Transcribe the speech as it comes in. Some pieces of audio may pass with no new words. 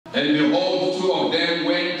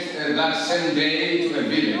that same day to a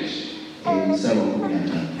village.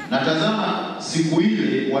 Na tazama siku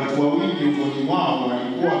ile watu wawili miongoni mwao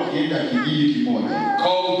walikuwa wakienda kijiji kimoja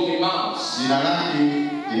called Emaus, jina lake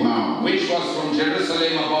Emaus, which was from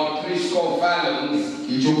Jerusalem about 3 fathoms,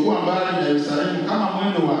 kilichokuwa mbali na Yerusalemu kama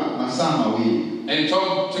mwendo wa masaa mawili, and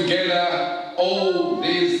talked together all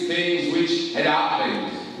these things which had happened.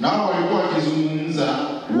 Nao walikuwa wakizungumza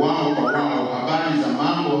wao kwa wao habari za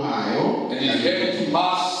mambo hayo. And it came to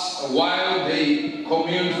pass while they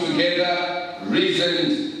communed together,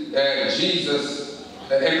 reasoned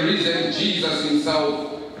Jesus himself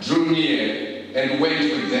drew near and went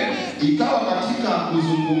with them. Ikawa katika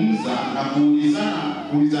kuzungumza na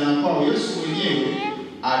kuulizana kwao, Yesu mwenyewe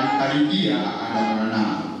alikaribia akaandamana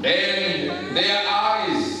nao. And their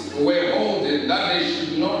eyes were holden that they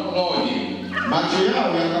should not know him. Macho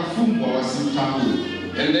yao yakafungwa wasimtambue.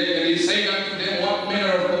 And he said unto them, what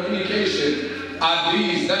manner of communication are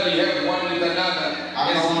these that we have one with another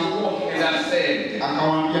as you walk and ascend?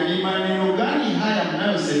 Akawaambia, ni maneno gani haya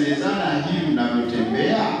mnayosemezana hivi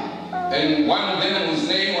mnavyotembea? And one of them, whose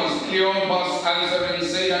name was Cleopas, answered and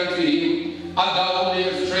said unto him, art thou only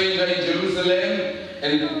a stranger in Jerusalem,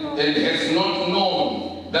 and hast not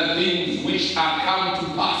known the things which are come to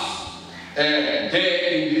pass there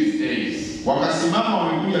in these days? Wakasimama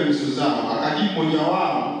wamekuja nyuso zao, akajibu mmoja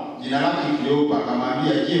wao jina lake Cleopa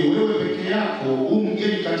akamwambia, je, wewe peke yako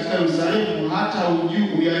mgeni katika Yerusalemu hata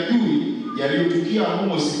uyajui yaliyotukia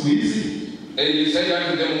humo siku hizi? And he said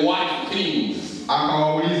unto them, what things?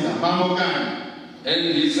 Akawauliza, mambo gani?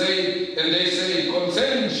 And they say,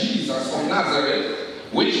 concerning Jesus of Nazareth,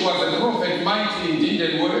 which was a prophet, mighty in deed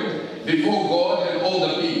and word, before God and all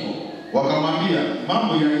the people. Wakamwambia,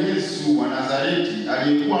 mambo ya Yesu wa Nazareti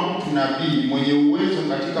aliyekuwa mtu nabii mwenye uwezo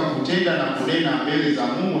katika kutenda na kunena mbele za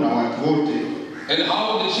Mungu na watu wote. And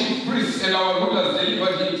how the chief priests and our rulers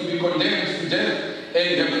delivered him to be condemned to death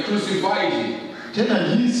and have crucified him. Tena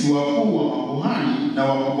jinsi wakuu wa makuhani na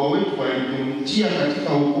wakubwa wetu walivyomtia katika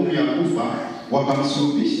hukumu ya kufa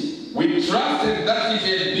wakamsulubisha. We trusted that it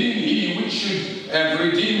had been he which should have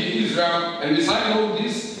redeemed Israel, and beside all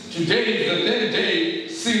this, today is the 3rd day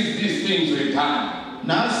since these things were done.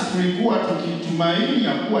 Nasi tulikuwa tukitumaini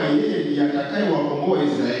ya kuwa yeye ndiye atakayewakomboa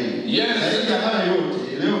Israeli. Yes. Zaidi ya haya yote,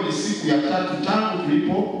 leo ni siku ya 3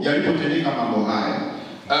 tangu yalipotendeka mambo haya.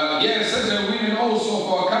 Yes, certain women also of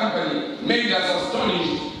our company made us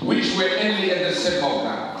astonished, which were only at the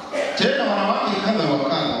sepulchre. Tena wanawake kadha wa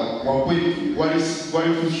kadha wa kwetu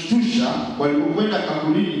walitushtusha walipokwenda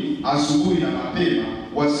kaburini asubuhi na mapema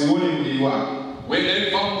wasione mwili wake. When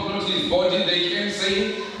they found not his body, they came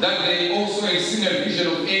saying that they also had seen a vision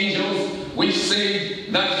of angels which said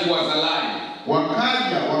that he was alive.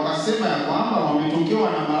 Wakaja wakasema ya kwamba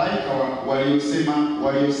wametokewa na malaika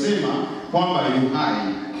waliosema kwamba yu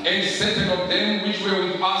hai. And certain of them which were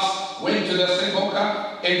with us went to the sepulchre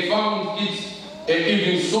and found it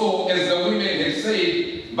even so as the women had said,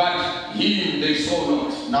 but him they saw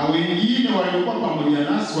not. Na wengine waliokuwa pamoja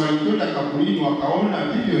nasi walikwenda kaburini wakaona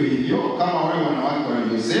vivyo hivyo kama wale wanawake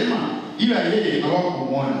walivyosema, ila yeye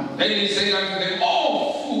hawakumuona. Then he said unto them,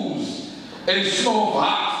 all fools and slow of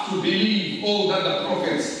heart to believe all that the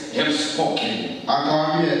prophets have spoken.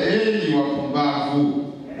 Akawaambia, enyi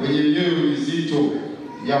wapumbavu wenye mioyo mizito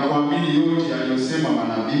ya kuamini yote aliyosema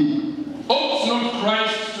manabii. Ought not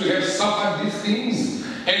Christ to have suffered these things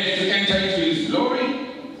and to enter into his glory?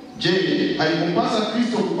 Je, haikumpasa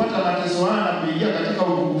Kristo kupata mateso haya na kuingia katika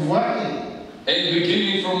utukufu wake? And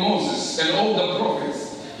beginning from Moses and all the prophets,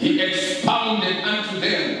 he expounded unto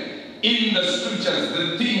them in the scriptures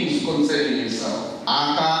the things concerning himself.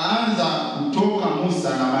 Akaanza kutoka Musa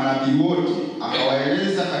na manabii wote,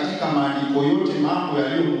 akawaeleza katika maandiko yote mambo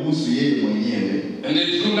yaliyomhusu yeye mwenyewe. And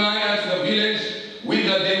they drew nigh unto the village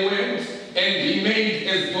whither they went, and he made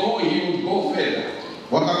as though he would go further.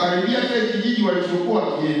 Wakakaribia kile kijiji walichokuwa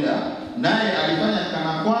wakienda, naye alifanya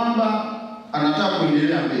kana kwamba anataka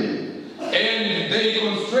kuendelea mbele. And they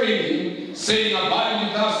constrained him, saying, abide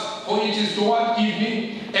with us, for it is toward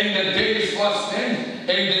evening, and the day is fast spent.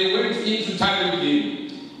 And they went in to tarry with him.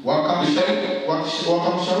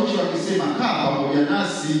 Wakamshawishi wakisema, kaa pamoja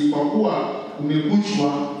nasi kwa kuwa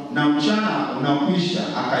umekuchwa na mchana unakwisha.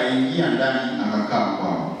 Akaingia ndani akakaa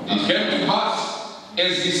kwao. It came to pass,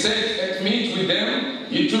 as he sat at meat with them,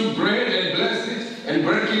 he took bread and blessed it, and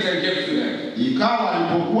broke it and gave to them. Ikawa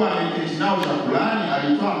alipokuwa ameketi nao chakulani,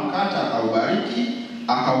 alitoa mkate akaubariki,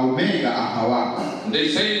 akaumega akawapa. They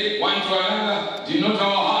said one to another, did not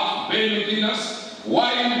our heart burn within us?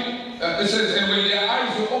 Why? It says, and when their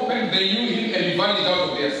eyes were opened, they knew him and divided out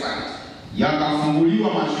of their sight.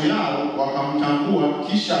 Yakafunguliwa macho yao wakamtambua,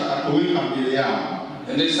 kisha akatoweka mbele yao.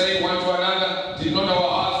 And they say one to another, did not our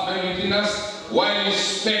hearts burn within us while he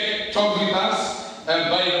spake, talked with us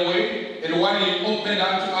by the way, and while he opened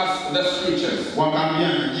unto us the scriptures?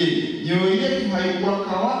 Wakambiana, je, mioyo yetu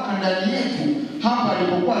haikuwaka ndani yetu hapa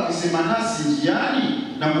alipokuwa akisema nasi njiani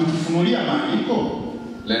na kutufunulia maandiko?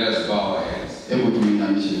 Let us bow our heads.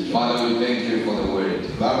 Father, we thank you for the word.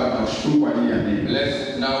 Baba, tunashukuru kwa ajili ya neno.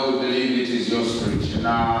 Blessed, now we believe it is your scripture.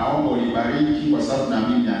 Naomba ulibariki kwa sababu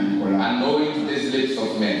naamini andiko lako. Anoint these lips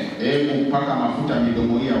of men. Kupaka mafuta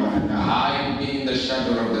midomo ya wanadamu. Hide me in the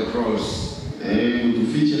shadow of the cross.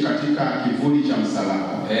 Tufiche katika kivuli cha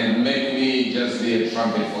msalaba. And make me just be a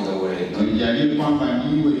trumpet for the word. Nijalie kwamba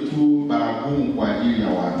niwe tu baragumu kwa ajili ya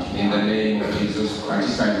watu. In the name of Jesus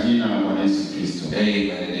Christ. Katika jina la Bwana Yesu Kristo.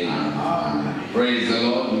 Amen and amen. Praise the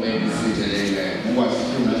Lord. You may be seated. Amen. Mungu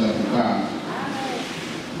asifiwe, unaweza kukaa.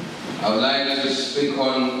 I would like to speak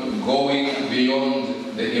on going beyond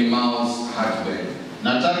the Emaus Heartburn.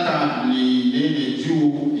 Nataka ninene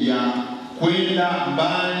juu ya kwenda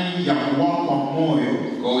mbali ya kuwakwa moyo,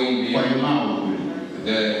 going beyond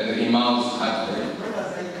the Emaus Heartburn.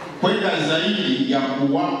 Kwenda zaidi ya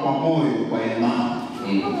kuwakwa moyo kwa Emau.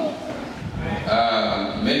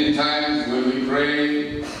 Many times when we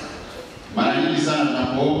pray, mara nyingi sana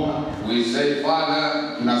tunapoomba, we say,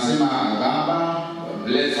 Father, tunasema Baba,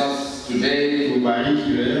 bless us today, tubariki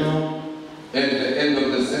leo. At the end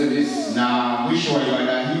of the service, na mwisho wa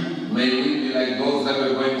ibada hii, may we be like those that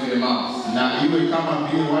were going to Emaus. Na iwe kama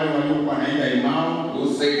vile wale waliokuwa naenda Emau,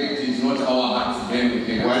 who said it is not our hearts burn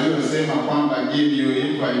within us. Waliosema kwamba je, mioyo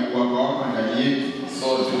yetu haikuwaka ndani yetu.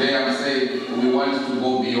 So today I'm saying we want to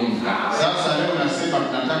go beyond that. Sasa leo nasema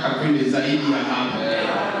tunataka kwenda zaidi ya hapo.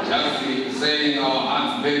 Just saying our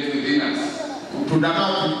hearts burn within us.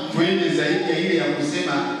 Tunataka twende zaidi ya ile ya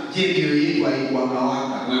kusema je, mioyo yetu haikuwaka.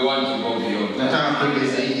 We want to go beyond that. Tunataka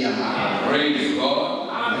kwenda zaidi ya hapo. Praise God.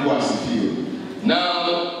 Mungu asifiwe.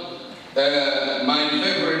 Now, my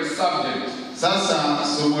favorite subject. Sasa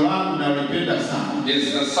somo langu nalipenda sana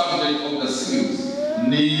is the subject of the seals.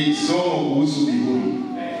 Ni somo kuhusu mihuri.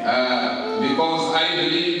 Because I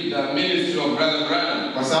believe the ministry of Brother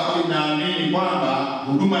Branham, kwa sababu naamini kwamba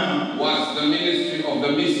huduma was the ministry of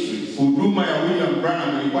the mysteries. Huduma ya William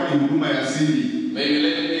Branham ilikuwa ni huduma ya siri. Maybe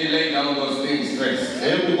let me lay down those things first.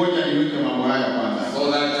 Hebu ngoja niweke mambo haya kwanza.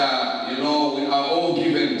 So that we are all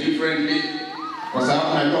given differently. Kwa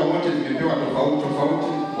sababu najua wote tumepewa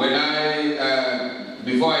tofauti. When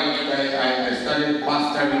before I started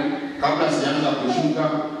pastoring, kabla sianza kushuka,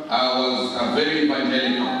 I was a very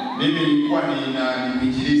evangelical. Mimi nilikuwa ni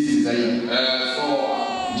mwinjilisti zaidi. So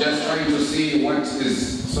just trying to see what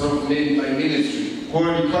is sort of made by ministry. Kwa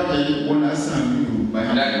hiyo nilipata kuona sana mimi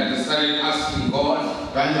and I started asking God,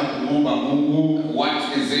 kaanza kuomba Mungu, what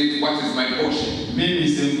is my portion? Mimi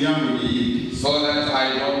sehemu yangu ni ipi? So that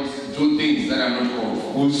I don't do things that I'm not called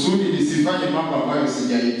for. Usudi nisifanye mambo ambayo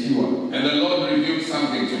sijaitiwa. And the Lord revealed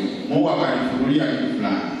something to me. Mungu akanifunulia kitu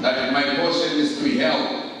fulani. That my portion is to help.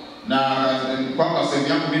 Na kwamba sehemu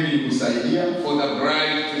yangu mimi ni kusaidia for the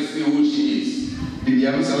bride to see who she is. Bibi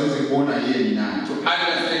harusi aweze kuona yeye ni nani. To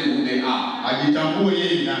understand who they are. Ajitambue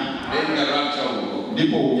yeye ni nani. Then the rapture will go.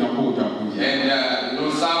 Ndipo unyakuo utakuja.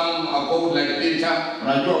 And some are called like Peter.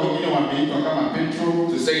 Unajua wengine wameitwa kama Petro.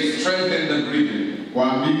 To say strengthen the brethren.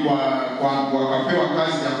 Wakapewa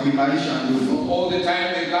kazi ya kuimarisha nguvu. All the time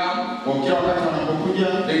they come. Kwa kila wakati wanapokuja,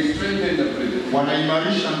 they strengthen the brethren.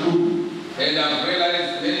 Wanaimarisha nguvu. And I've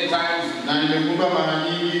realized many times, na nimegundua mara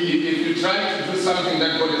nyingi, if you try to do something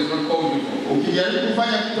that God has not called you for, ukijaribu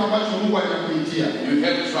kufanya kitu ambacho Mungu hajakuitia, you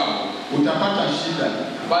have trouble. Utapata shida.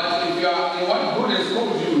 But if you are in what God has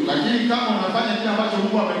called you, lakini kama unafanya kile ambacho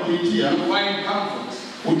Mungu amekuitia, you find comfort.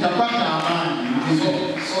 Utapata amani.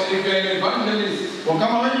 So if you are an evangelist, kwa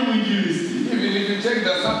kama wewe ni mwinjilisti, even if you take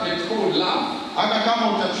the subject called love, hata kama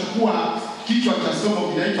utachukua kichwa cha somo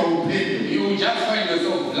kinaitwa upendo, you will just find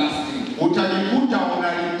yourself blasting. Utajikuta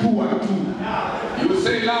unalipua tu. You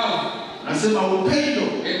say love, nasema upendo,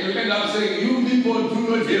 and you end up saying you people do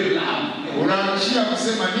not have love. Unaishia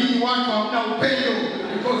kusema ninyi watu hamna upendo,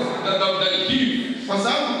 because the gift, kwa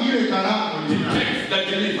sababu ile karamu takes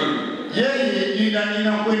the delivery. Yeye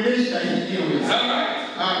inakuendesha yenyewe.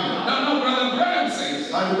 Amen. Now Brother Branham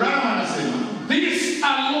says, Branham anasema, this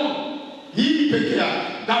alone, hii peke yake,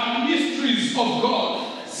 the mysteries of God,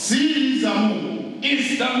 siri za Mungu,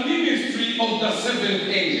 is the ministry of the seventh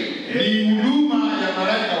angel. Ni huduma ya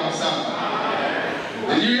malaika wa saba.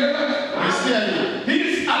 Did you hear that? Umesikia hiyo?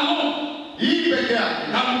 This alone, hii peke yake,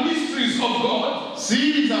 the mysteries of God,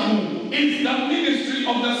 siri za Mungu, is the ministry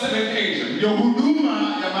of the seventh angel. Ndio huduma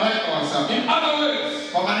ya malaika wa saba. In other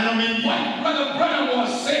words, kwa maneno mengi, what Brother Branham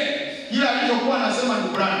was saying, kila alichokuwa anasema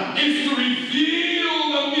ndugu Branham is to reveal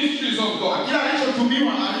the mysteries of God. Kila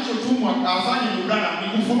alichotumwa afanye ndugu Branham ni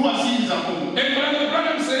kufunua siri za Mungu. And Brother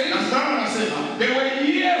Branham says, na Branham anasema there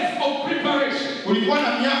were years of preparation. Kulikuwa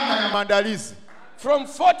na miaka ya maandalizi. From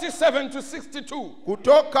 47 to 62.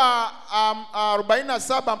 Kutoka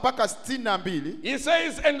 47 mpaka 62. He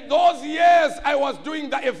says, and those years I was doing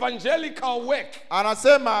the evangelical work.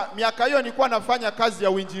 Anasema miaka hiyo nilikuwa nafanya kazi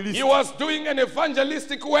ya uinjilisti. He was doing an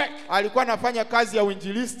evangelistic work. Alikuwa nafanya kazi ya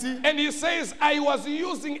uinjilisti. And he says I was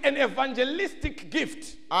using an evangelistic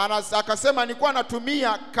gift. Akasema nilikuwa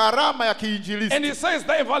natumia karama ya kiinjilisti. And he says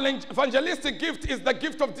the evangelistic gift is the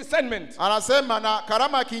gift of discernment. Anasema na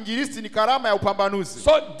karama ya kiinjilisti ni karama ya upambanuzi.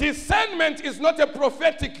 So discernment is not a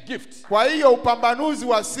prophetic gift. Kwa hiyo upambanuzi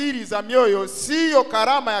wa siri za mioyo sio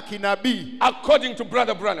karama ya kinabii. According to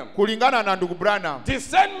Brother Branham. Kulingana na ndugu Branham.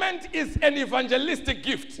 Discernment is an evangelistic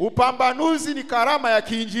gift. Upambanuzi ni karama ya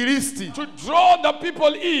kiinjilisti. To draw the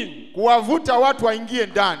people in. Kuwavuta watu waingie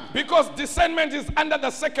ndani. Because discernment is under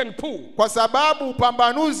the second pull. Kwa sababu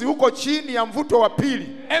upambanuzi uko chini ya mvuto wa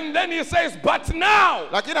pili. And then he says, but now,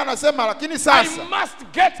 lakini anasema lakini sasa, I must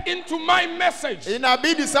get into my message.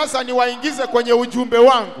 Inabidi sasa niwaingize kwenye ujumbe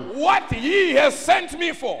wangu. What he has sent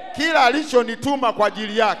me for. Kila alichonituma kwa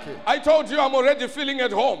ajili yake. I told you I'm already feeling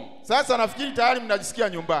at home. Sasa nafikiri tayari mnajisikia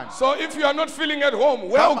nyumbani. So if you are not feeling at home,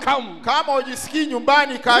 welcome. Kama hujisikii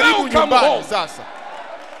nyumbani, karibu nyumbani sasa.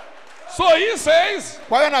 So he says,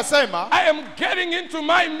 kwa hiyo anasema, I am getting into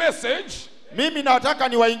my message. Mimi nataka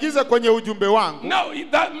niwaingize kwenye ujumbe wangu. Now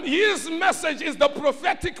his message is the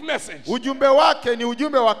prophetic message. Ujumbe wake ni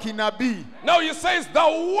ujumbe wa kinabii. Now he says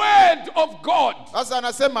the word of God. Sasa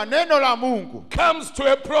anasema neno la Mungu comes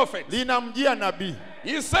to a prophet. Linamjia nabii.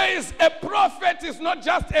 He says a prophet is not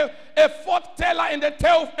just a forth teller and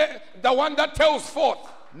the one that tells forth.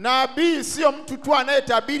 Nabii sio mtu tu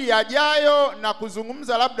anayetabiri yajayo na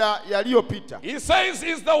kuzungumza labda yaliyopita. He says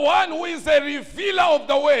he's the one who is a revealer of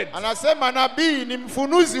the word. Anasema nabii ni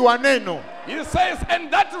mfunuzi wa neno. He says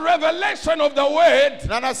and that revelation of the word,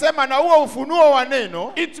 na anasema na huo ufunuo wa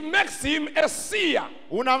neno, it makes him a seer.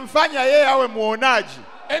 Unamfanya yeye awe muonaji.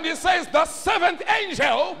 And he says the seventh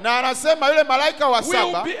angel, na anasema yule malaika wa saba,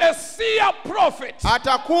 will be a seer prophet.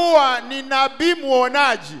 Atakuwa ni nabii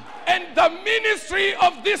muonaji. And the ministry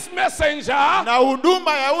of this messenger, na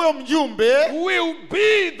huduma ya huyo mjumbe, will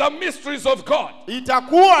be the mysteries of God.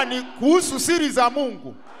 Itakuwa ni kuhusu siri za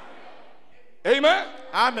Mungu. Amen.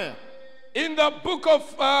 Amen. In the book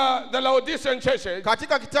of the Laodicean churches,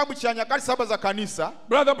 katika kitabu cha nyakati saba za kanisa,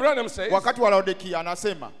 Brother Branham says, wakati wa Laodikia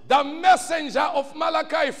anasema, the messenger of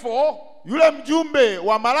Malachi 4, yule mjumbe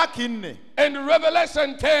wa Malaki 4, and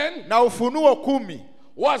Revelation 10, na Ufunuo 10,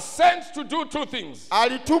 was sent to do two things.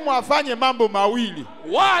 Alitumwa afanye mambo mawili.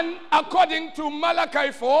 One, according to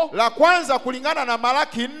Malachi 4, la kwanza kulingana na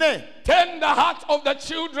Malaki 4, turn the heart of the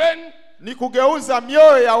children, ni kugeuza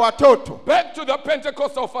mioyo ya watoto back to the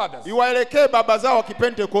Pentecostal fathers. Iwaelekee baba zao wa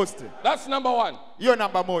Kipentekoste. That's number one. Hiyo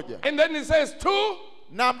namba moja. And then he says 2,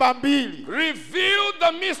 namba 2, reveal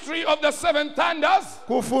the mystery of the seven thunders,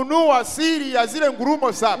 kufunua siri ya zile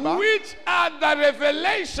ngurumo saba, which are the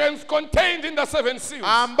revelations contained in the seven seals,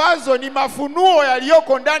 ambazo ni mafunuo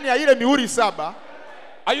yaliyoko ndani ya ile mihuri saba.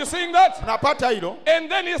 Are you seeing that? Napata hilo. And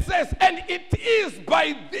then he says, and it is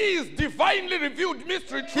by these divinely revealed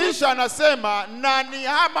mystery truths, kisha anasema na ni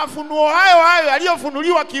mafunuo hayo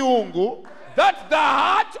yaliyofunuliwa kiungu, that the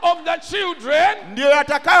heart of the children ndio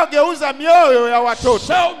yatakayogeuza mioyo ya watoto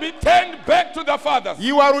shall be turned back to the fathers.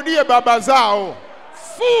 Iwarudie baba zao.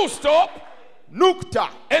 Full stop. Nukta.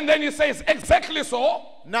 And then he says exactly so.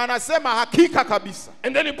 Na anasema hakika kabisa.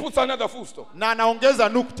 And then he puts another full stop. Na anaongeza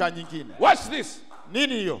nukta nyingine. Watch this.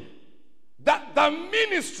 Nini hiyo? That the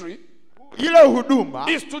ministry, ile huduma,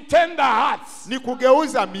 is to turn the hearts. Ni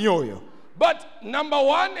kugeuza mioyo. But number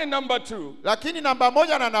 1 and number 2, lakini namba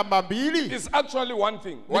 1 na namba 2 is actually one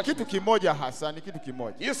thing. Ni kitu kimoja hasa, ni kitu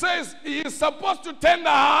kimoja. He says he is supposed to turn the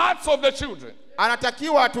hearts of the children.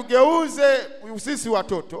 Anatakiwa tugeuze sisi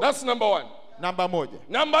watoto. That's number 1. Namba 1.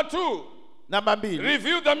 Number 2, namba 2,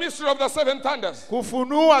 reveal the mystery of the seven thunders.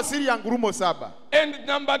 Kufunua siri ya ngurumo saba. And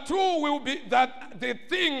number 2 will be that the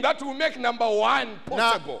thing that will make number 1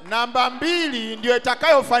 possible. Namba 2 ndio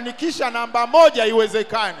itakayofanikisha namba 1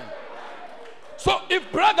 iwezekane. So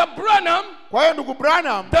if Brother Branham, kwa hiyo ndugu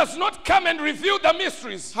Branham, does not come and reveal the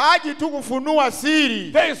mysteries, haji tu kufunua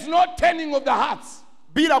siri, there is no turning of the hearts,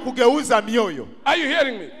 bila kugeuza mioyo. Are you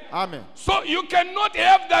hearing me? Amen. So you cannot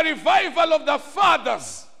have the revival of the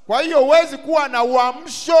fathers, kwa hiyo huwezi kuwa na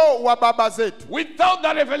uamsho wa baba zetu, without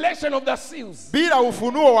the revelation of the seals. bila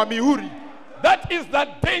ufunuo wa mihuri. That is the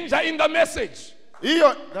danger in the message.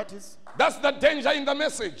 That's the danger in the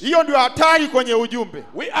message. Hiyo ndio hatari kwenye ujumbe.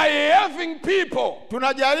 We are having people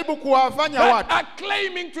tunajaribu kuwafanya that watu are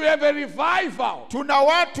claiming to have a revival. Tuna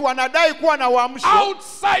watu wanadai kuwa na uamsho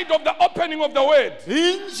outside of the opening of the word.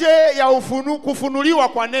 Nje ya kufunuliwa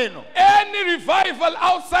kwa neno. Any revival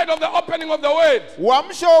outside of the opening of the word.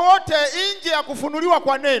 Uamsho wote nje ya kufunuliwa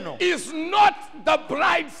kwa neno is not the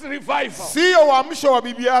bride's revival. Sio uamsho wa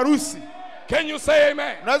bibi harusi. Can you say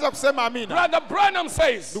amen? Unaweza kusema amina. Brother Branham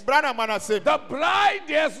says, the bride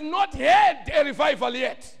has not had a revival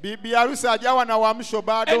yet. Bibi harusi hajawa na uamsho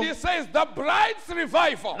bado. And he says the bride's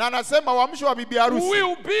revival na anasema uamsho wa bibi harusi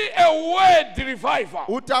will be a word revival.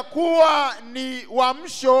 Utakuwa ni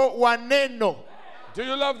uamsho wa neno. Do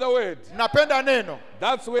you love the word? Napenda neno.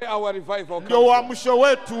 That's where our revival comes ndio uamsho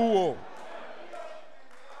wetu huo.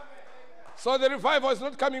 So the revival is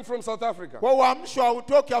not coming from South Africa. Kwa uamsho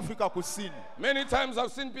hautoki Afrika Kusini. Many times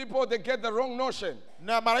I've seen people, they get the wrong notion.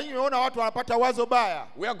 Na mara nyingi unaona watu wanapata wazo baya.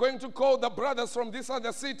 We are going to call the brothers from this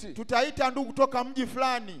other city. Tutaita ndugu kutoka mji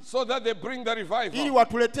fulani. So that they bring the revival. Ili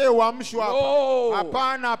watuletee uamsho hapa. No.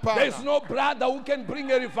 Hapana. There is no brother who can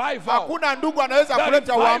bring a revival. Hakuna ndugu anaweza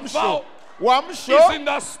kuleta uamsho. Uamsho is in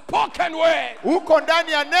the spoken word. Uko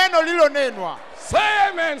ndani ya neno lililonenwa. Say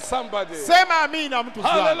amen somebody. Sema amina mtu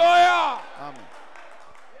fulani. Hallelujah. Amen.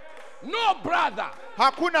 No brother.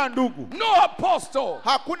 Hakuna ndugu. No apostle.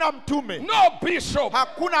 Hakuna mtume. No bishop.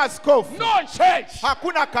 Hakuna askofu. No church.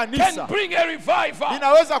 Hakuna kanisa. Can bring a revival.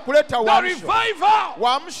 Inaweza kuleta uamsho. The revival.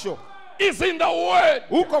 Uamsho is in the word.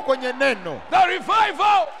 Uko kwenye neno. The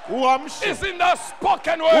revival. Uamsho is in the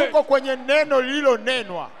spoken word. Uko kwenye neno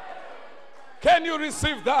lililonenwa. Can you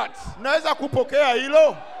receive that? Unaweza kupokea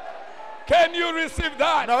hilo? Can you receive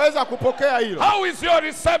that? Unaweza kupokea hilo? How is your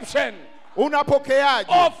reception?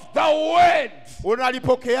 Unapokeaje? Of the word.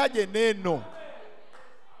 Unalipokeaje neno?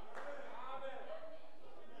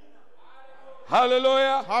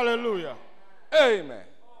 Hallelujah. Hallelujah. Amen.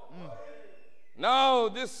 Now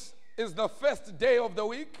this is the first day of the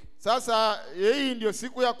week. Sasa hii ndio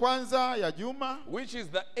siku ya kwanza ya juma, which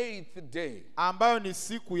is the 8th day. Ambayo ni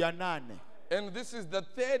siku ya 8. And this is the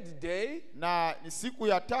 3rd day. Na ni siku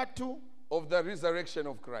ya 3 of the resurrection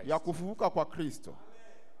of Christ. Ya kufufuka kwa Kristo.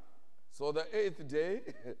 So the 8th day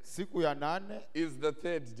siku ya 8 is the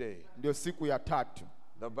 3rd day. Ndio siku ya 3.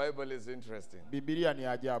 The Bible is interesting. Biblia ni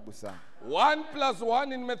ajabu sana. 1 plus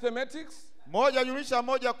 1 in mathematics 1 jumlisha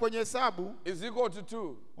 1 kwenye hesabu is equal to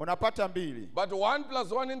 2. Unapata 2. But 1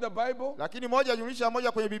 plus 1 in the Bible, lakini 1 jumlisha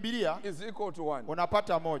 1 kwenye Biblia is equal to 1.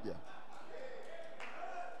 Unapata 1.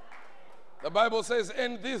 The Bible says,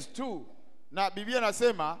 and these two na Biblia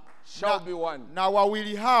nasema shall be one. Na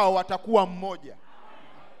wawili hao watakuwa mmoja.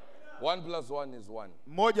 1 plus 1 is 1.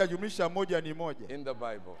 1 jumlisha 1 ni 1. In the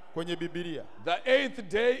Bible. Kwenye Biblia. The 8th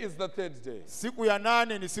day is the 3rd day. Siku ya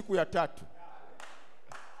 8 ni siku ya 3.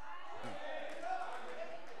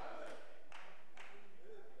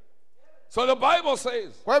 So the Bible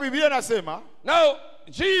says. Kwa Biblia nasema, now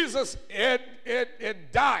Jesus had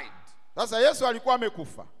died. Sasa Yesu alikuwa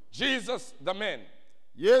amekufa. Jesus the man.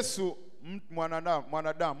 Yesu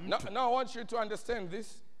mwanadamu. Now I want you to understand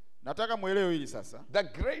this. Nataka muelewe hili sasa. The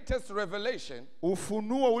greatest revelation,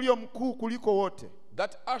 ufunuo ulio mkuu kuliko wote,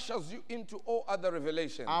 that ushers you into all other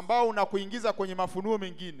revelations, ambao unakuingiza kwenye mafunuo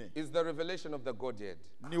mengine, is the revelation of the Godhead.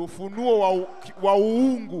 Ni ufunuo wa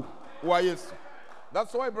uungu wa Yesu.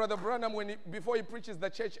 That's why Brother Branham, before he preaches the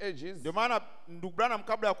church ages, ndio maana ndugu Branham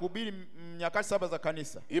kabla ya kuhubiri nyakati 7 za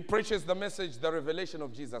kanisa, he preaches the message, the revelation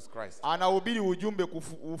of Jesus Christ. Anahubiri ujumbe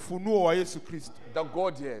ufunuo wa Yesu Kristo. The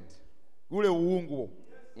Godhead. Ule uungu.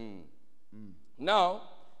 Now,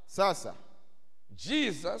 sasa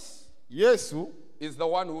Jesus, Yesu, is the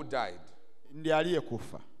one who died. Ndiye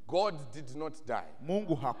aliyekufa. God did not die.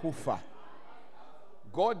 Mungu hakufa.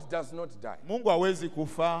 God does not die. Mungu hawezi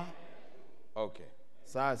kufa. Okay.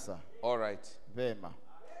 Sasa. All right. Vema.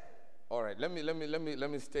 All right. Let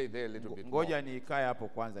me stay there a little bit. Ngoja nikae hapo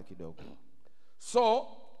kwanza kidogo. So,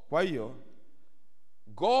 kwa hiyo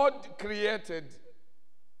God created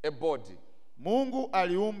a body. Mungu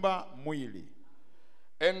aliumba mwili.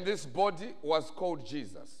 And this body was called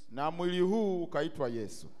Jesus. Na mwili huu ukaitwa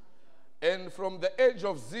Yesu. And from the age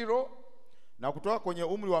of 0 na kutoka kwenye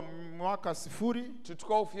umri wa mwaka 0 to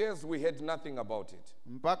 12 years we had nothing about it.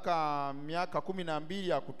 Mpaka miaka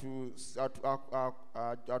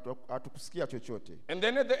 12 hatukusikia chochote. And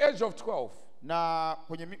then at the age of 12, na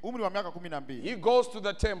kwenye umri wa miaka 12 he goes to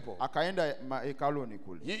the temple. Akaenda hekaluni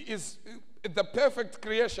kule. He is the perfect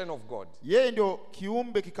creation of God. Yeye ndio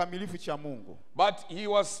kiumbe kikamilifu cha Mungu. But he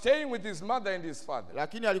was staying with his mother and his father.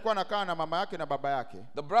 Lakini alikuwa anakaa na mama yake na baba yake.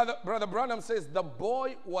 The brother Branham says the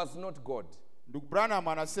boy was not God. Ndugu Branham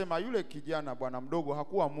anasema yule kijana bwana mdogo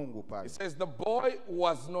hakuwa Mungu pale. He says the boy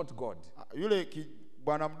was not God. Yule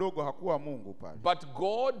bwana mdogo hakuwa Mungu pale. But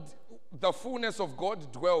God, the fullness of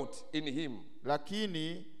God dwelt in him.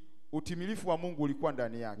 Lakini utimilifu wa Mungu ulikuwa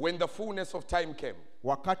ndani yake. When the fullness of time came.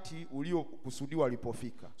 Wakati uliokusudiwa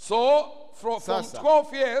ulipofika. So from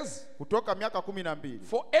 12 years, kutoka miaka 12,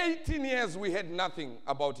 for 18 years we had nothing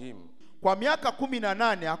about him. Kwa miaka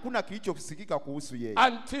 18 hakuna kilichosikika kuhusu yeye.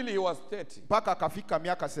 Until he was 30. Mpaka akafika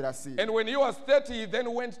miaka 30. And when he was 30, he then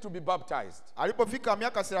went to be baptized. Alipofika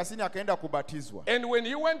miaka 30 akaenda kubatizwa. And when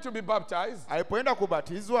he went to be baptized, alipoenda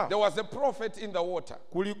kubatizwa, there was a prophet in the water.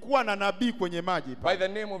 Kulikuwa na nabii kwenye maji by the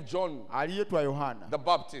name of John, aliitwa Yohana the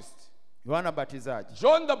Baptist. Yohana Mbatizaji.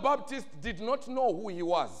 John the Baptist did not know who he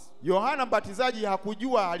was. Yohana Mbatizaji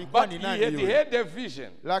hakujua alikuwa ni nani yule. But he had a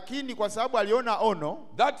vision. Lakini kwa sababu aliona ono,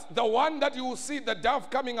 that the one that you will see the dove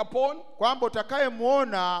coming upon, kwamba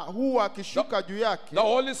utakayemuona huwa akishuka juu yake, the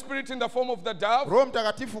Holy Spirit in the form of the dove, Roho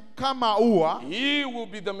Mtakatifu kama ua, he will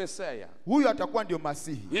be the Messiah. Huyo atakuwa ndio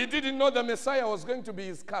Masihi. He didn't know the Messiah was going to be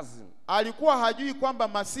his cousin. Alikuwa hajui kwamba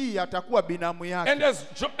Masihi atakuwa binamu yake. And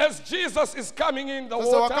as Jesus is coming in the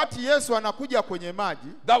water, wakati Yesu anakuja kwenye maji,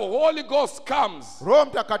 the Holy Ghost comes, Roho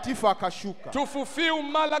Mtakatifu akashuka, to fulfill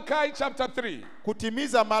Malachi chapter 3,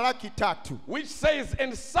 kutimiza Malaki 3, which says,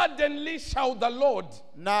 and suddenly shall the Lord,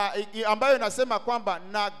 na ambayo inasema kwamba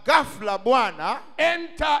na ghafla Bwana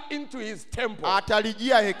enter into his temple.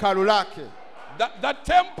 Atalijia hekalu lake. The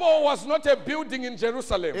temple was not a building in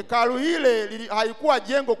Jerusalem. Hekalu hile haikuwa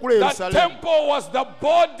jengo kule Yerusalemu. The temple was the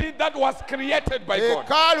body that was created by God.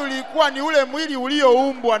 Hekalu lilikuwa ni ule mwili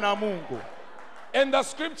ulioumbwa na Mungu. And the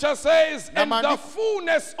scripture says, and the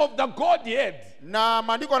fullness of the Godhead, na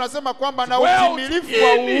maandiko yanasema kwamba na utimilifu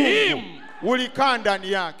wa Mungu ulikaa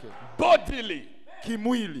ndani yake bodily,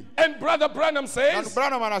 kimwili. And Brother Branham says,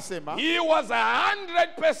 Branham anasema he was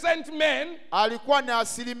 100% man, alikuwa ni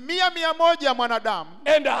 100% mwanadamu,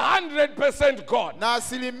 and 100% God, na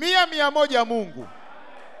 100% Mungu.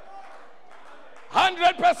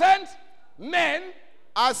 100% man,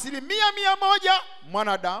 100%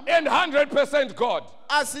 mwanadamu, and 100% God,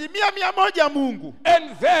 100% Mungu.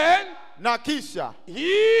 And then na kisha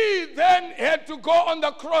he then had to go on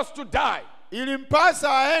the cross to die.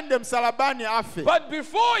 Ilimpasa aende msalabani afe. But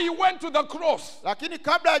before he went to the cross, lakini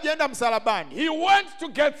kabla hajaenda msalabani, he went to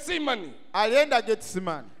Gethsemane. Alienda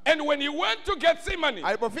Gethsemane. And when he went to Gethsemane,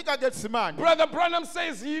 alipofika Gethsemane, Brother Branham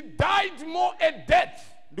says he died more a death.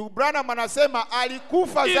 Ndugu Branham anasema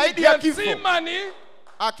alikufa zaidi ya kifo.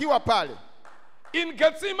 Akiwa pale. In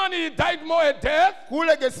Gethsemane he died more a death.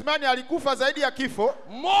 Kule Gethsemane alikufa zaidi ya kifo.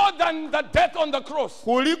 More than the death on the cross.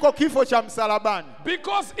 Kuliko kifo cha msalabani.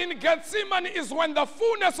 Because in Gethsemane is when the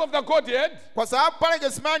fullness of the Godhead, kwa sababu pale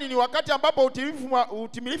Gethsemane ni wakati ambapo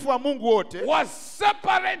utimilifu wa Mungu wote was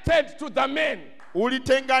separated to the men.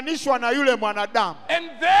 Ulitenganishwa na yule mwanadamu. And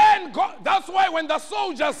then that's why when the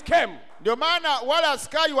soldiers came, ndio maana wale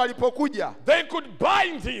askari walipokuja, they could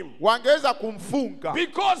bind him, wangeweza kumfunga,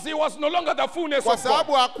 because he was no longer the fullness of God. Kwa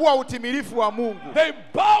sababu hakuwa utimilifu wa Mungu. They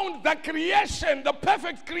bound the creation, the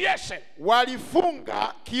perfect creation.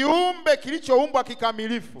 Walifunga kiumbe kilichoumbwa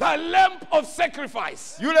kikamilifu, the lamb of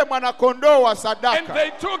sacrifice, yule mwanakondoo wa sadaka. And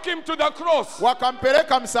they took him to the cross,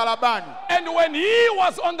 wakampeleka msalabani. And when he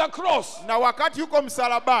was on the cross, na wakati yuko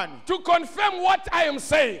msalabani, to confirm what I am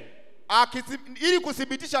saying, ili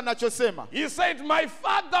kuthibitisha ninachosema, he said, my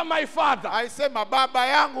father, alisema baba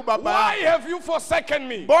yangu, baba yangu, why have you forsaken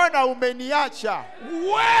me? Mbona umeniacha?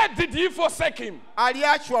 Where did he forsake him?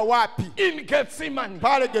 Aliachwa wapi? In Gethsemane.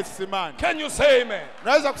 Pale Gethsemane. Can you say amen?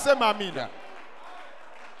 Naweza kusema amina.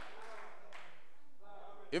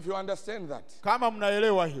 If you understand that, kama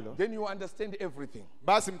mnaelewa hilo, then you understand everything.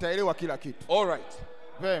 Basi mtaelewa kila kitu. All right.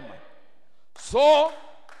 Vema. So,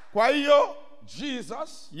 kwa hiyo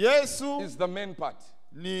Jesus Yesu is the main part.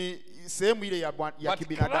 Ni sehemu ile ya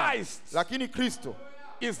kibinadamu. Lakini Kristo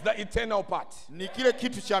is the eternal part. Ni kile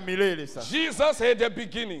kitu cha milele sasa. Jesus had a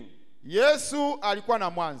beginning. Yesu alikuwa na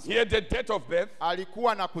mwanzo. He had a date of birth.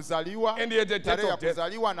 Alikuwa na kuzaliwa. And he had a date of death.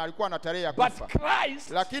 Kuzaliwa na alikuwa na tarehe ya kufa. But Christ,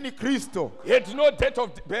 lakini Kristo, he had no date of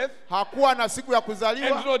birth. Hakuwa na siku ya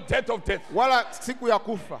kuzaliwa. And no date of death. Wala siku ya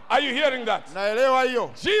kufa. Are you hearing that? Naelewa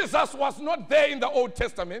hiyo. Jesus was not there in the Old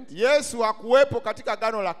Testament. Yesu hakuwepo katika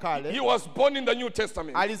agano la kale. He was born in the New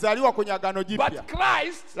Testament. Alizaliwa kwenye agano jipya. But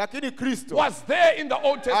Christ, lakini Kristo, was there in the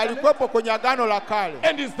Old Testament. Alikuwepo kwenye agano la kale.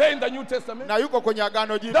 And is there in the New Testament. Na yuko kwenye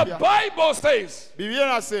agano jipya. The Bible says, Biblia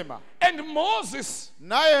inasema, and Moses,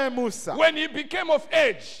 naye Musa, when he became of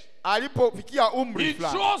age, alipofikia umri he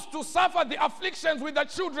fulani, chose to suffer the afflictions with the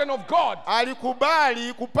children of God.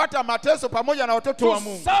 alikubali kupata mateso pamoja na watoto wa To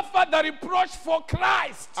Mungu. suffer the reproach for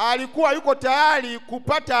Christ. Alikuwa yuko tayari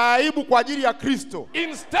kupata aibu kwa ajili ya Kristo,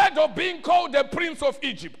 Instead of being called the Prince of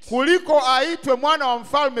Egypt. kuliko aitwe mwana wa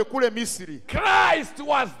mfalme kule Misri. Christ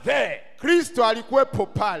was there. Kristo alikuwepo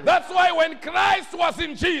pale. That's why when Christ was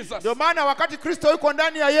in Jesus, Ndio maana wakati Kristo yuko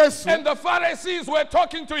ndani ya Yesu and the Pharisees were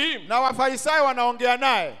talking to him, na Wafarisayo wanaongea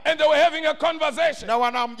naye and they were having a conversation, na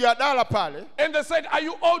wanamjadala pale, and they said, "Are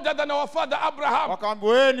you older than our father Abraham?" wakamwambia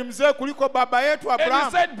wewe ni mzee kuliko baba yetu And he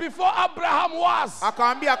Abraham. said, "Before Abraham was,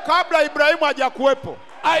 Akamwambia kabla Ibrahimu hajakuwepo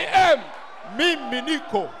I am." mimi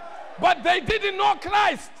niko. But they didn't know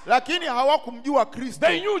Christ. Lakini hawakumjua Kristo.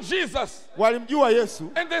 They knew Jesus. Walimjua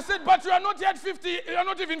Yesu. And they said, "But you are not yet 50, you are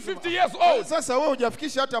not even 50 years old." Sasa wewe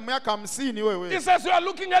hujafikisha hata miaka 50 wewe. He says, "You are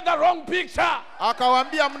looking at the wrong picture."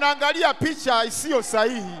 Akawaambia mnaangalia picha isiyo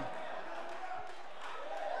sahihi.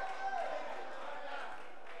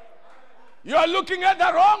 You are looking at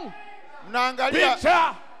the wrong Mnaangalia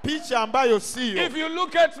picture. picha ambayo sio. If you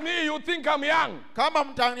look at me, you think I'm young. Kama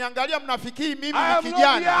mtaniangalia mnafikiri mimi I ni am not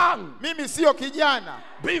kijana. young. Mimi sio kijana.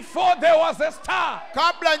 Before there was a star,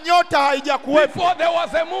 Kabla nyota haijakuwepo, before there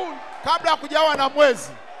was a moon. kabla kujawa na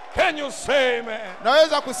mwezi. Can you say amen?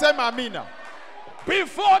 Naweza kusema amina.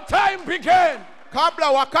 Before time began. Kabla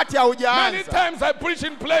wakati Many haujaanza. times I preach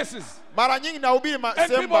in places, Mara nyingi nahubiri and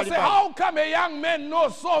sehemu people say, mbalimbali. "How come a young man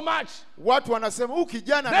knows so much?" Watu wanasema huyu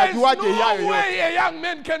kijana There is anajuaje hayo no yote? way a young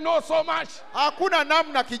man can know so much. Hakuna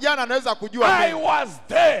namna kijana anaweza kujua I mengi. was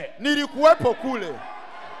there Nilikuwepo kule.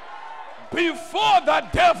 before the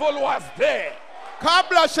devil was there.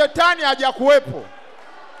 Kabla shetani hajakuwepo.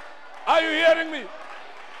 Are you hearing me?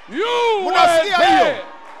 You were Unasikia hiyo? there.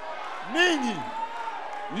 Ninyi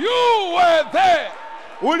You were there.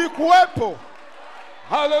 ulikuwepo.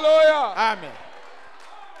 Hallelujah. Amen.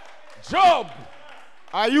 Job,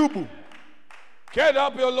 Ayubu, get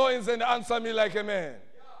up your loins and answer me like a man.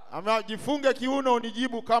 jifunge kiuno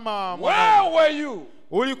unijibu kama Where mwanaume. were you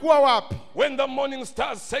Ulikuwa wapi when the morning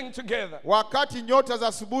stars sang together wakati nyota za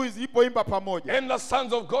asubuhi zilipoimba pamoja and the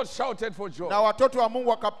sons of God shouted for joy? na watoto wa Mungu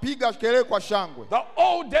wakapiga kelele kwa shangwe? The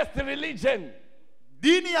oldest religion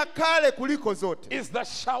Dini ya kale kuliko zote is the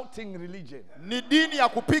shouting religion. ni dini ya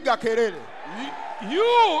kupiga kelele.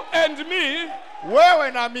 You and me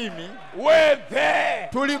Wewe na mimi were there.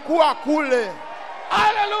 tulikuwa kule.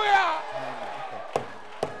 Hallelujah.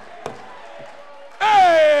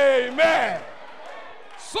 Amen.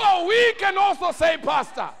 So we can also say,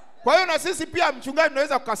 Pastor, Kwa hiyo na sisi pia mchungaji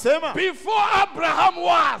tunaweza kukasema before Abraham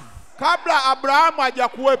was, kabla Abrahamu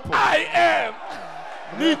hajakuwepo I am.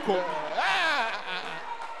 niko.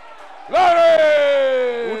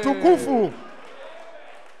 Glory. Utukufu.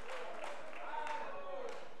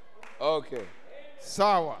 Okay.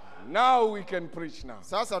 Sawa. Now we can preach now.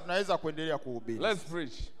 Sasa tunaweza kuendelea kuhubiri. Let's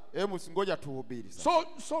preach. Hebu ngoja tuhubiri sasa.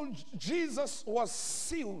 So Jesus was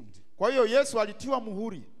sealed Kwa hiyo Yesu alitiwa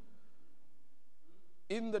muhuri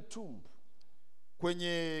in the tomb.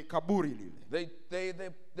 kwenye kaburi lile.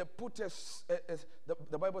 They put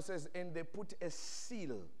the Bible says, and they put a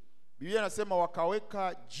seal Biblia inasema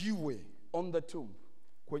wakaweka jiwe on the tomb.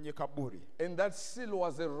 kwenye kaburi. And that seal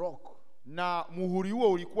was a rock. Na muhuri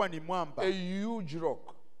huo ulikuwa ni mwamba. A huge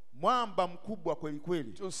rock. Mwamba mkubwa kweli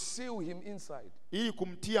kweli. To seal him inside. Ili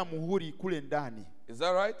kumtia muhuri kule ndani. Is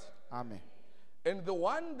that right? Amen. And the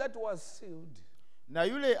one that was sealed Na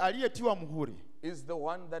yule aliyetiwa muhuri is the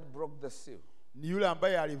one that broke the seal. ni yule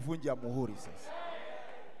ambaye alivunja muhuri sasa.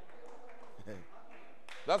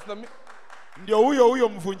 That's the Ndio huyo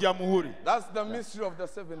mvunja muhuri. That's the mystery of the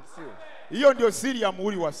seventh seal. Hiyo ndio siri ya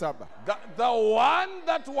muhuri wa saba. The one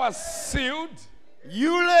that was sealed,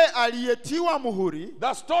 Yule aliyetiwa muhuri,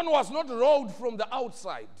 the stone was not rolled from the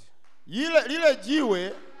outside. lile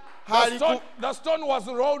jiwe The stone was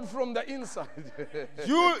rolled from the inside.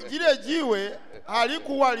 Lile jiwe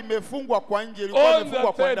halikuwa limefungwa kwa nje, lilikuwa On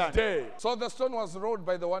limefungwa the kwa third ndani. day. So the stone was rolled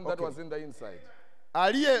by the one that Okay. was in the inside.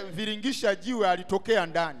 Aliyeviringisha jiwe alitokea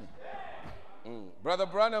ndani. Brother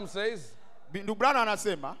Branham says, Ndugu Branham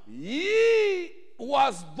anasema, he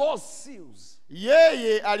was those seals.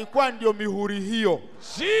 yeye alikuwa ndio mihuri hiyo.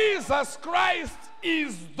 Jesus Christ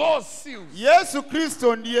is those seals. Yesu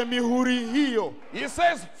Kristo ndiye mihuri hiyo. He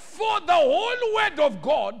says, for the whole word of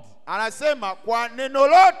God Anasema kwa neno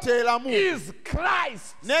lote la Mungu. is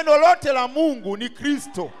Christ. Neno lote la Mungu ni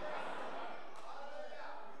Kristo.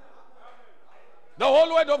 The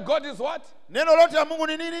whole word of God is what? Neno lote la Mungu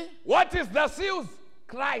ni nini? What is the seals?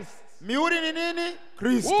 Christ. Mihuri ni nini? Who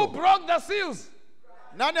Kristo. broke the seals?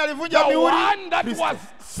 Nani alivunja The mihuri? one that was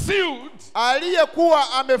sealed Aliyekuwa is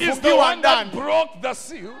the amefungiwa one that ndani. broke the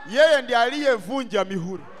seal. Yeye ndiye aliyevunja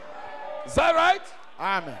mihuri. Is that right?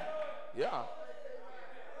 Amen. Yeah.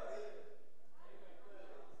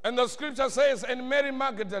 And the scripture says, and Mary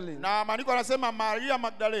Magdalene, Na maandiko yanasema Maria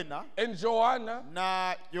Magdalena and Joanna,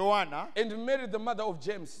 na Yohana and Mary the mother of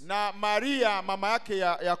James. na Maria mama yake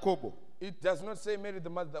ya Yakobo. It does not say Mary the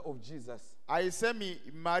mother of Jesus. Haisemi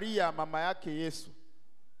Maria mama yake Yesu.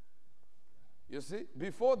 You see,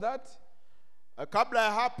 before that, Kabla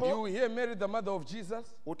ya hapo you hear Mary the mother of Jesus.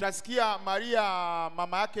 utasikia Maria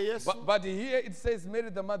mama yake Yesu. But here it says Mary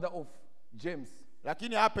the mother of James.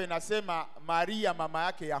 Lakini hapa inasema Maria mama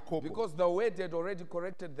yake Yakobo. Because the word had already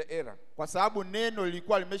corrected the error. Kwa sababu neno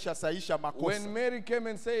lilikuwa limeshasahisha makosa. When Mary came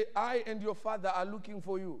and said, I and your father are looking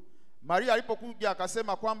for you. Maria alipokuja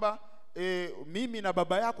akasema kwamba mimi na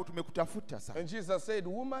baba yako tumekutafuta sana. And Jesus said,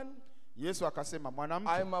 woman, Yesu akasema mwanamke,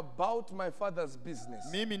 I am about my father's business.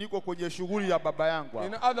 mimi niko kwenye shughuli ya baba yangu.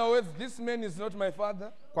 In other words, this man is not my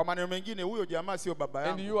father. Kwa maneno mengine huyo jamaa sio baba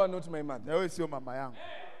yangu. And you are not my mother. Na wewe sio mama yangu.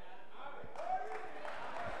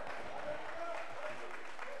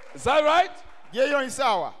 Is that right? Je, hiyo ni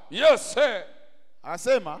sawa? Yes, sir.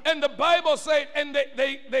 Anasema, And the Bible said, and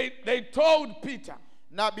they told Peter.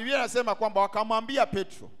 na Biblia inasema kwamba wakamwambia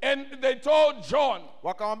Petro, And they told John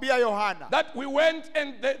wakamwambia Yohana, that we went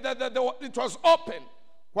and it was open.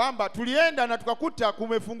 kwamba tulienda na tukakuta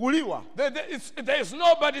kumefunguliwa. There is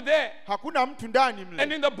nobody there. Hakuna mtu ndani And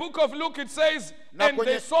mle. in the book of Luke it says, Na and they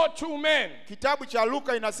kwenye saw two men. kitabu cha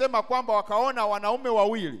Luka inasema kwamba wakaona wanaume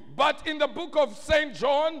wawili. But in the book of St.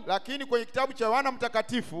 John, Lakini kwenye kitabu cha Yohana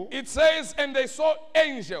Mtakatifu it says, and they saw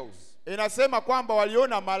angels. inasema kwamba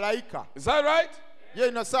waliona malaika. Is that right? Je,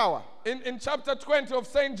 ina sawa? In chapter 20 of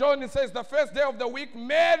St. John, it says, the first day of the week,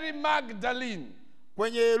 Mary Magdalene.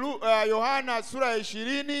 Kwenye Yohana sura ya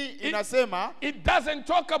 20 inasema, It doesn't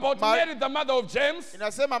talk about Mary, the mother of James.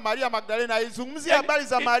 inasema Maria Magdalena, haizungumzia habari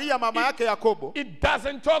za Maria mama yake Yakobo, It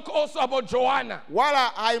doesn't talk also about Joanna. wala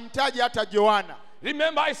haimtaji hata Yohana.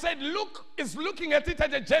 Remember, I said Luke is looking at it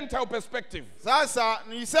at a Gentile perspective. Sasa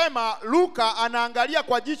nilisema Luka anaangalia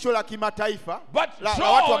kwa jicho la kimataifa, But la watu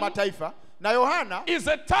wa John mataifa, na Yohana, is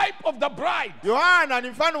a type of the bride. Yohana ni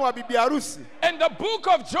mfano wa bibi harusi. And the book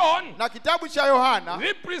of John Na kitabu cha Yohana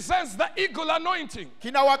represents the eagle anointing.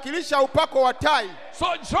 kinawakilisha upako wa tai. So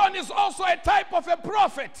John is also a type of a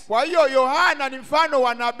prophet. Kwa hiyo Yohana ni mfano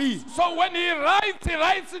wa nabii. So when he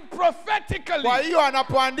writes it prophetically. Kwa hiyo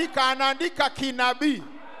anapoandika anaandika kinabii.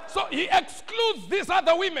 So he excludes these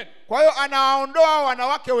other women. Kwa hiyo anaondoa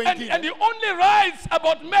wanawake wengine. And he only writes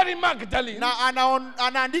about Mary Magdalene. Na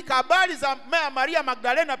anaandika habari za Maria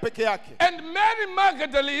Magdalena peke yake. And Mary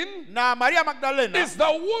Magdalene Na Maria Magdalena is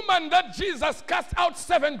the woman that Jesus cast out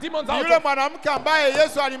 7 demons out yule of. mwanamke ambaye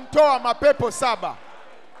Yesu alimtoa mapepo 7.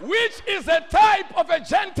 Which is a type of a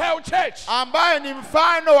Gentile church. Ambaye ni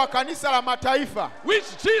mfano wa kanisa la mataifa. Which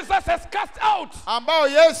Jesus has cast out. Ambao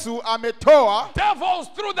Yesu ametoa Devils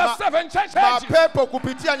through the 7 church ages. mapepo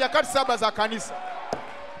kupitia nyakati 7 za kanisa.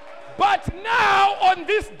 But now on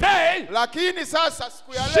this day, Lakini sasa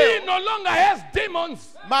siku ya she leo no longer has demons.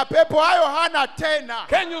 mapepo hayo hana tena.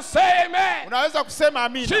 Can you say amen? Unaweza kusema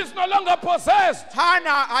amina. She's no longer possessed.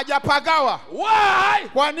 Hajapagawa. Why?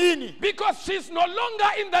 Kwa nini? Because she's no longer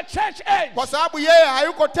in the church age. Kwa sababu yeye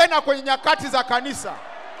hayuko tena kwenye nyakati za kanisa.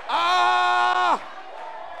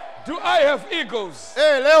 Do I have eagles?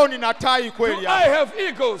 Leo nina tai Do kweli I hapa. have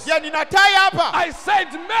eagles? Je, nina tai hapa? I said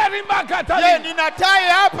Mary Je, Magdalene nina tai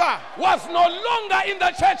hapa? was no longer in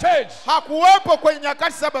the church age. Hakuwepo kwenye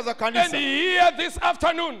nyakati 7 za And kanisa. here this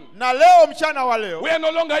afternoon, Na leo mchana wa leo we are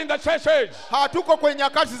no longer in the church age. hatuko kwenye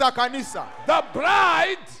nyakati za kanisa. The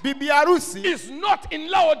bride Bibi harusi is not in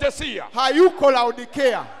Laodicea. hayuko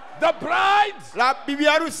Laodikea. The bride La bibi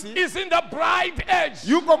harusi is in the bride age.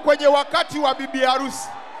 yuko kwenye wakati wa bibi harusi.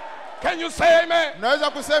 Can you say amen? Naweza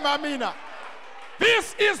kusema amina.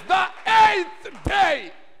 This is the 8th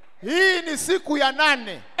day. Hii ni siku ya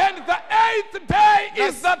 8. And the 8th day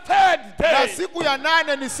is the 3rd Na day. siku ya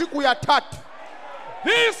 8 ni siku ya 3.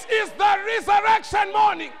 This is the resurrection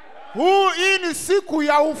morning. Hii ni siku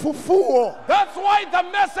ya ufufuo. That's why the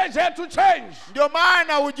message had to change. Ndio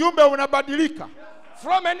maana ujumbe unabadilika.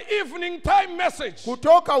 From an evening time message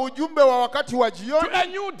Kutoka ujumbe wa wakati wa jioni to a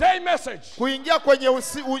new day message. kuingia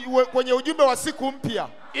kwenye ujumbe wa siku mpya.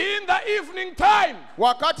 In the evening time,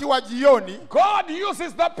 Wakati wa jioni God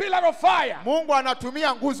uses the pillar of fire. Mungu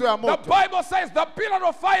anatumia nguzo ya The moto. Bible says the pillar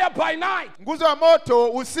of fire by night, Nguzo ya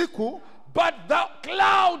moto usiku, but the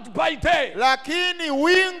cloud by day. lakini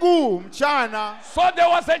wingu mchana. So there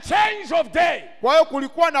was a change of day. Kwa hiyo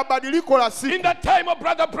kulikuwa na badiliko la siku. In the time of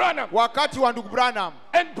Brother Branham. Wakati wa ndugu Branham.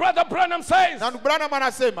 And Brother Branham says, na ndugu Branham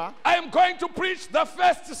anasema, I am going to preach the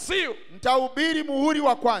first seal. Nitahubiri muhuri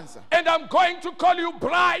wa kwanza. And I'm going to call you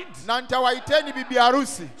bride. Na nitawaiteni bibi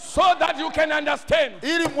harusi. So that you can understand.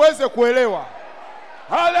 Ili muweze kuelewa.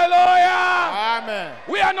 Hallelujah. Amen.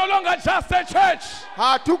 We are no longer just a church.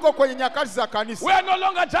 Hatuko kwenye nyakati za kanisa. We are no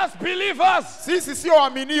longer just believers. Sisi sio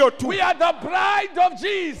waaminio tu. We are the bride of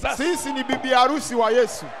Jesus. Sisi ni bibi harusi wa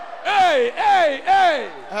Yesu. Hey.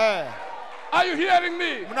 Hey. Are you hearing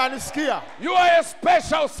me? Mnanisikia? You are a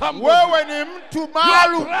special somebody. Wewe ni mtu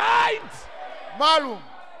maalum. You are bride. Maalum.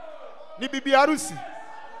 Ni bibi harusi.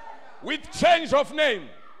 With change of name.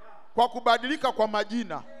 Kwa kubadilika kwa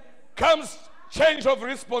majina. Comes change of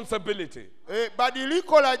responsibility.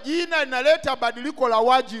 Badiliko la jina linaleta badiliko la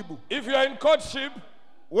wajibu. If you are in courtship,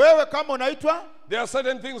 wewe kama unaitwa, there are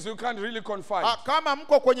certain things you can't really confide. Kama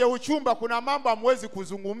mko kwenye uchumba kuna mambo hamwezi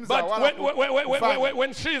kuzungumza wala. But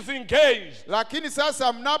when she is engaged, lakini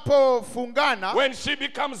sasa mnapofungana, when she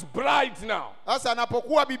becomes bride now, sasa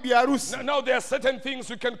anapokuwa bibi harusi, now there are certain things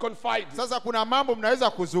you can confide. Sasa kuna mambo mnaweza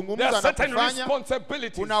kuzungumza na certain kufanya.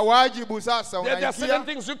 Responsibilities. Kuna wajibu sasa unaingia. There are certain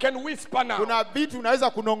things you can whisper now. Kuna vitu unaweza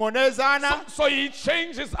kunongonezana. So he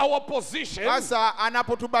changes our position. Sasa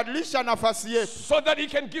anapotubadilisha nafasi yetu. So that he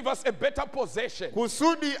can give us a better possession.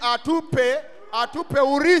 Kusudi atupe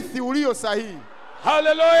urithi ulio sahihi.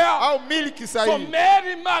 Hallelujah. Au miliki sahihi. So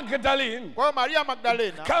Mary Magdalene, kwa Maria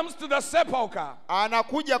Magdalena, comes to the sepulchre.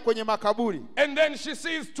 Anakuja kwenye makaburi. And then she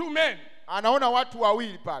sees two men. Anaona watu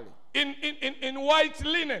wawili pale. In white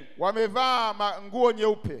linen. Wamevaa nguo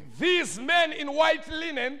nyeupe. These men in white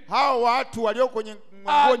linen, hao watu walio kwenye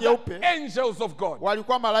nguo nyeupe, angels of God.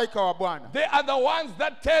 Walikuwa malaika wa Bwana. They are the ones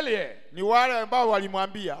that tell you. Ni wale ambao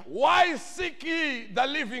walimwambia, why seek ye the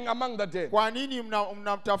living among the dead? Kwa nini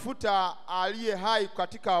mnamtafuta aliye hai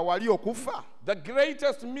katika waliokufa? The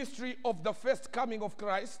greatest mystery of the first coming of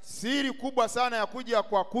Christ, siri kubwa sana ya kuja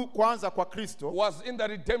kwa kwanza kwa Kristo, was in the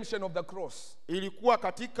redemption of the cross. Ilikuwa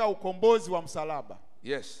katika ukombozi wa msalaba.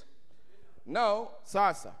 Yes. Now,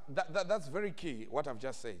 sasa that's very key what I've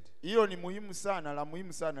just said. Hiyo ni muhimu sana, la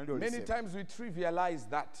muhimu sana ndio lisema. Many times we trivialize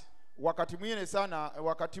that.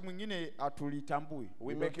 Wakati mwingine atulitambui.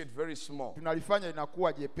 We make it very small. Tunalifanya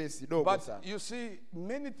inakuwa jepesi dogo sana. But you see,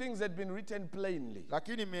 many things had been written plainly.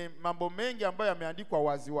 Lakini mambo mengi ambayo yameandikwa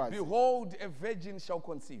wazi wazi. Behold, a virgin shall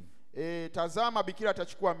conceive. Tazama bikira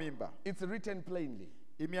atachukua mimba. It's written plainly.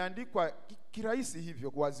 Imeandikwa kirahisi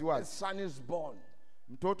hivyo wazi wazi. A son is born.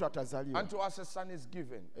 Mtoto atazaliwa. Unto us a son is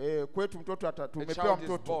given. Kwetu mtoto tumepewa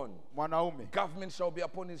mtoto mwanaume. Government shall be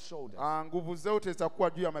upon his shoulders. Nguvu zote zitakuwa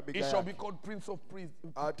juu ya mabega yake. He shall be called Prince of Peace.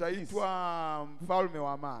 Ataitwa mfalme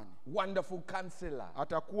wa amani. Wonderful Counselor.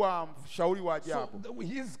 Atakuwa mshauri wa ajabu. So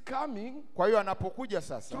he is coming. Kwa hiyo anapokuja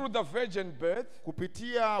sasa, through the virgin birth,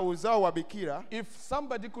 kupitia uzao wa bikira. If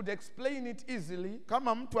somebody could explain it easily,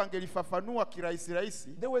 kama mtu angelifafanua kirahisi rahisi,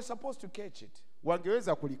 they were supposed to catch it.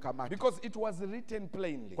 Wangeweza kulikamata. Because it was written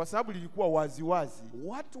plainly. Kwa sababu lilikuwa wazi wazi.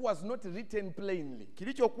 What was not written plainly,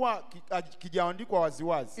 kilichokuwa kijaandikwa wazi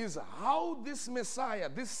wazi, is how this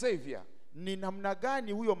Messiah, this Savior, ni namna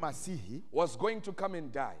gani huyo Masihi was going to come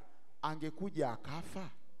and die. Angekuja akafa.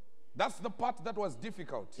 That's the part that was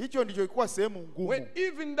difficult. Hicho ndicho ilikuwa sehemu ngumu. When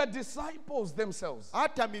even the disciples themselves,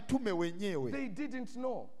 hata mitume wenyewe, they didn't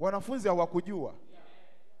know. Wanafunzi hawakujua.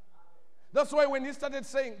 That's why when he started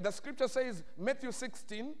saying, the scripture says, Matthew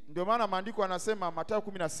 16, ndio maana maandiko yanasema Mathayo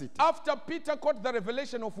 16, after Peter caught the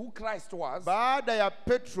revelation of who Christ was, baada ya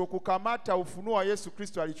Petro kukamata ufunuo wa Yesu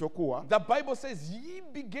Kristo alichokuwa, the Bible says he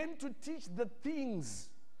began to teach the things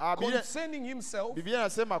concerning himself. Biblia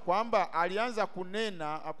inasema kwamba alianza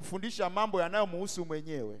kufundisha mambo yanayomhusu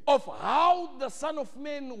mwenyewe, of how the Son of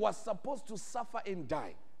Man was supposed to suffer and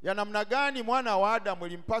die. Ya namna gani mwana wa Adamu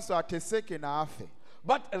ilimpaswa ateseke na afe.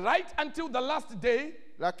 But right until the last day,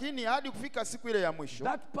 lakini hadi kufika siku ile ya mwisho,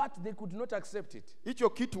 that part they could not accept it. Hicho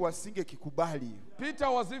kitu wasingekikubali. Peter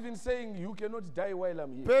was even saying, you cannot die while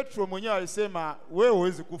I'm here. Petro mwenyewe alisema, wewe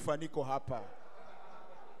huwezi kufa, niko hapa.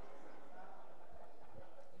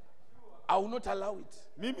 I will not allow it.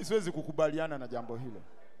 Mimi siwezi kukubaliana na jambo hilo.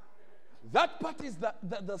 That part is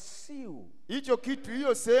the seal. Hicho kitu,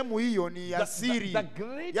 hiyo sehemu hiyo ni ya siri.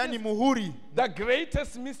 Yani muhuri. The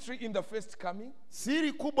greatest mystery in the first coming,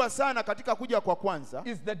 siri kubwa sana katika kuja kwa kwanza,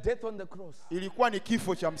 is the death on the cross. Ilikuwa ni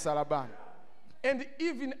kifo cha msalabani. And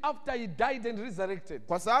even after he died and resurrected,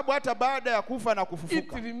 kwa sababu hata baada ya kufa na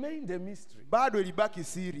kufufuka, it remained a mystery. Bado ilibaki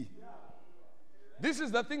siri. This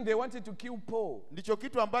is the thing they wanted to kill Paul. Ndicho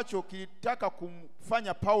kitu ambacho kilitaka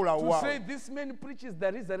kumfanya Paulo To auawe. say this man preaches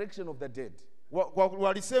the resurrection of the dead.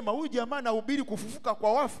 Walisema huyu jamaa anahubiri kufufuka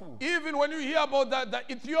kwa wafu. Even when you hear about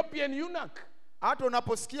the Ethiopian eunuch, hata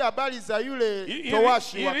unaposikia habari za yule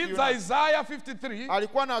towashi wa He reads Isaiah 53.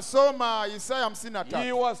 alikuwa anasoma Isaya 53.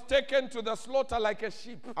 He was taken to the slaughter like a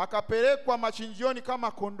sheep. Akapelekwa machinjioni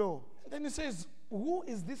kama kondoo. Then he says, who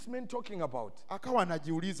is this man talking about? Akawa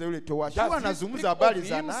anajiuliza yule towashi, Does he anazungumza habari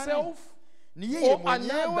za nani? himself? Ni yeye or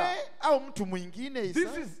mwenyewe another? au mtu mwingine?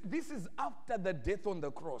 This is after the death on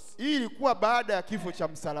the cross. Hii ilikuwa baada ya kifo cha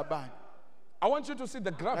msalabani. I want you to see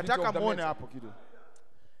the gravity of Nataka the muone matter. hapo kidogo.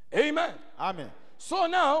 Amen. Amen. So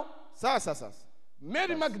now, Sasa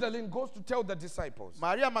Mary Magdalene goes to tell the disciples.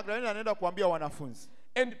 Maria Magdalena anaenda kuambia wanafunzi.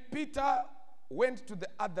 And Peter went to the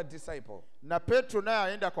other disciple. Na Petro naye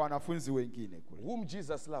aenda kwa wanafunzi wengine kule. Whom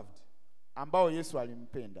Jesus loved. Ambao Yesu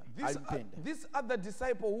alimpenda. This other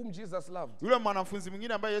disciple whom Jesus loved. Yule mwanafunzi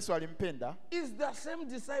mwingine ambaye Yesu alimpenda is the same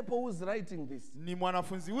disciple who is writing this. Ni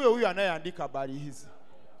mwanafunzi huyo anayeandika habari hizi.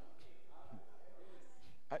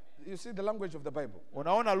 You see the language of the Bible.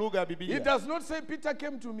 Unaona lugha ya Biblia. He does not say Peter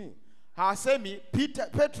came to me. Hasemi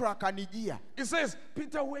Petro akanijia. He says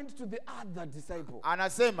Peter went to the other disciple.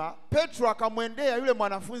 Anasema Petro akamwendea yule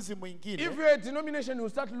mwanafunzi mwingine. If you're a denomination, you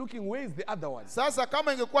start looking where is the other one. Sasa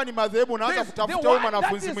kama ingekuwa ni madhehebu unaanza kutafuta huyo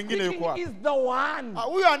mwanafunzi mwingine yuko wapi. Is the one.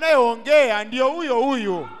 Huyo anayeongea ndio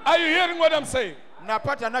huyo. Are you hearing what I'm saying?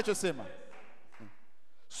 Napata anachosema.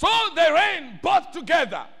 So they ran both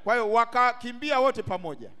together. Kwa hiyo wakakimbia wote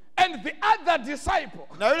pamoja. And the other disciple,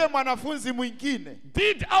 na yule mwanafunzi mwingine,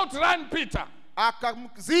 did outrun Peter.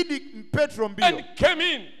 Akamzidi Petro mbio. And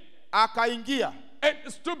came in. Akaingia. And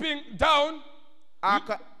stooping down,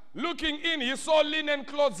 looking in, he saw linen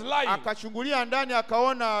clothes lying. Akachungulia ndani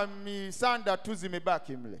akaona misanda tu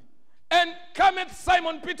zimebaki mle. And cometh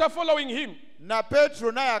Simon Peter following him. Na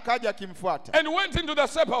Petro naye akaja akimfuata. And went into the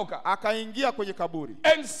sepulchre. Akaingia kwenye kaburi.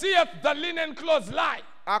 And seeth the linen clothes lie.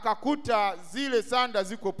 Akakuta zile sanda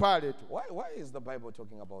ziko pale tu. Why is the Bible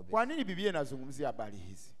talking about this? Kwa nini Biblia inazungumzia habari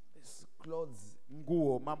hizi? This clothes,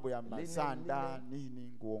 nguo, mambo ya masanda,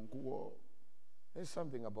 nini, nguo. There's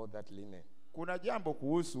something about that linen. Kuna jambo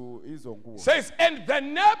kuhusu hizo nguo. Says, and the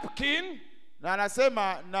napkin, na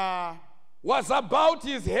anasema na was about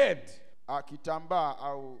his head. Kitambaa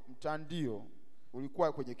au mtandio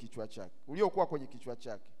ulikuwa kwenye kichwa chake. Uliokuwa kwenye kichwa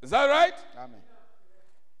chake. Is that right? Amen.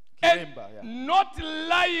 Kiremba, not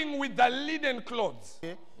lying with the linen clothes.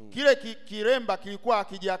 Kile kiremba kilikuwa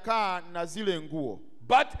hakijakaa na zile nguo.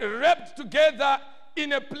 But wrapped together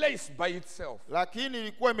in a place by itself. Lakini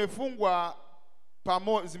ilikuwa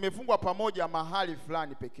zimefungwa pamoja mahali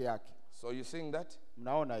fulani peke yake. So you seeing that?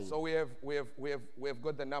 Mnaona hiyo? So we have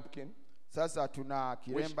got the napkin. Sasa tuna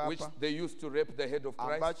kiremba hapa. Which they used to wrap the head of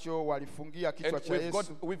Christ. Ambacho walifungia kichwa cha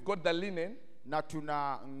Yesu. We've got the linen. Na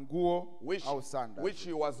tuna nguo au sanda. Which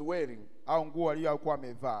he was wearing. Au nguo aliyokuwa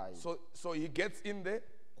amevaa. So he gets in there.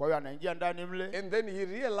 Kwa hiyo anaingia ndani mle. And then he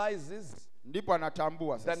realizes. Ndipo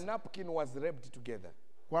anatambua sasa. The napkin was wrapped together.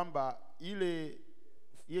 Kwamba ile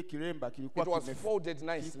kiremba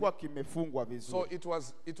kilikuwa kimefungwa vizuri.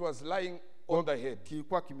 So it was lying on the head.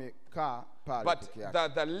 Kilikuwa kimekaa pale peke yake.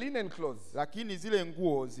 But the linen clothes, lakini zile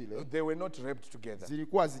nguo zile, they were not wrapped together.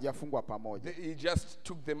 Zilikuwa zijafungwa pamoja. He just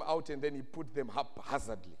took them out and then he put them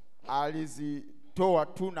haphazardly. Alizitoa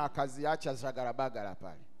tu na akaziacha zagarabagara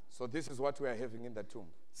pale. So this is what we are having in the tomb.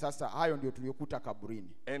 Sasa hayo ndio tuliyokuta kaburini.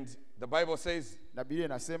 And the Bible says, na Biblia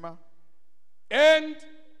inasema, and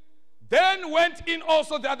then went in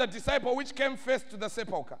also the other disciple which came first to the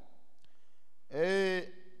sepulchre.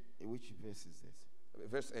 Which verse is this?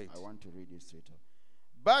 Verse 8. I want to read it straight up.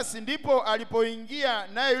 Basi ndipo alipoingia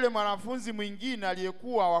naye yule mwanafunzi mwingine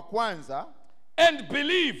aliyekuwa wa kwanza, and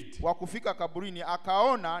believed, wa kufika kaburini,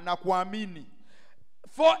 akaona na kuamini.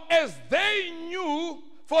 For as they knew,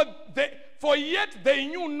 for yet they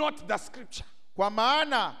knew not the scripture. Kwa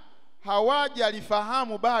maana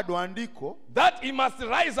hawajalifahamu bado andiko, that he must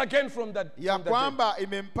rise again from the ya kwamba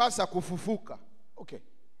imempasa kufufuka. Okay.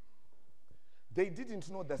 They didn't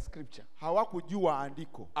know the scripture. Hawakujua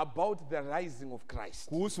andiko about the rising of Christ.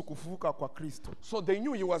 Kuhusu kufufuka kwa Kristo. So they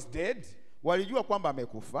knew he was dead. Walijua kwamba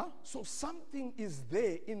amekufa. So something is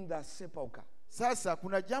there in the sepulchre. Sasa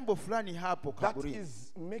kuna jambo fulani hapo kaburini. That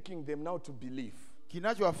is making them now to believe.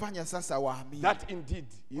 Kinachowafanya sasa waamini. That indeed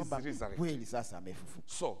is resurrected. Kweli sasa amefufuka.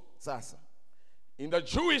 So, sasa in the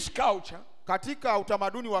Jewish culture, katika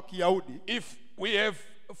utamaduni wa Kiyahudi, if we have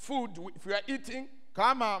food, if we are eating,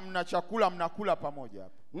 kama mna chakula mnakula pamoja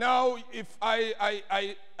hapa. Now if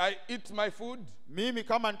I eat my food, mimi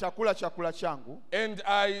kama nitakula chakula changu, and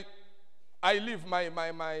I I leave my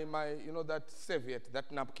that serviette,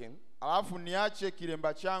 that napkin. Alafu niache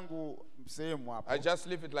kilemba changu sehemu hapo. I just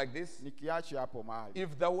leave it like this. Nikiache hapo mahali.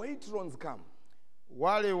 If the waitrons come,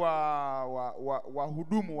 wale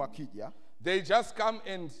wahudumu wakija, they just come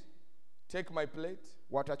and take my plate.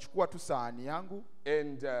 Watachukua tu sahani yangu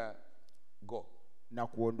and go. Na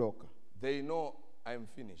kuondoka. They know I am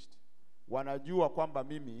finished. Wanajua kwamba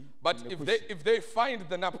mimi. But if they find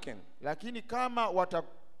the napkin, lakini kama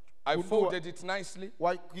I folded it nicely.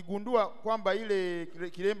 Wakigundua kwamba ile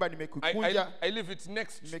kilemba nimekikunja, I leave it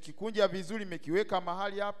next. Nimekikunja vizuri, nimekiweka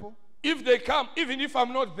mahali hapo. If they come, even if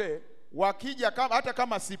I'm not there, wakija hata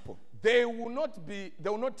kama sipo, they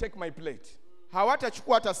will not take my plate.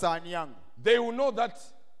 Hawatachukua hata sahani yangu. They will know that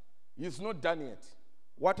he's not done yet.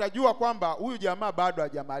 Watajua kwamba huyu jamaa bado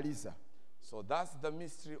hajamaliza. So that's the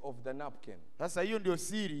mystery of the napkin. Sasa hiyo ndio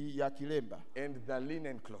siri ya kilemba. And the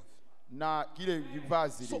linen cloth. Na kile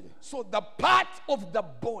vazi lile. So the part of the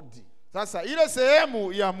body. Sasa ile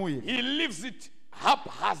sehemu ya mwili. He leaves it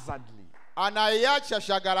haphazardly. Anaiacha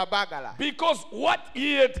shagalabagala. Because what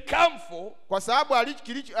he had come for, kwa sababu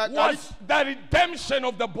was the redemption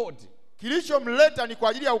of the body. Kilichomleta ni kwa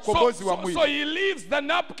ajili ya ukombozi wa mwili. So he leaves the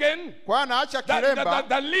napkin, kwa anaacha kilemba,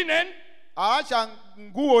 the linen, aacha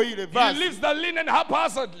nguo ile vazi. He leaves the linen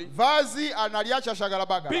haphazardly. Vazi analiacha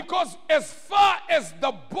shagalabagala. Because as far as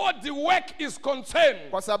the body work is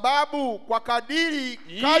concerned, kwa sababu kwa kadiri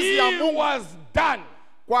kazi ya Mungu was done.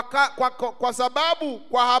 Kwa sababu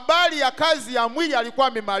kwa habari ya kazi ya mwili alikuwa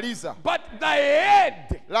amemaliza. But the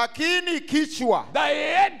head, lakini kichwa, the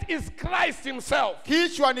head is Christ himself.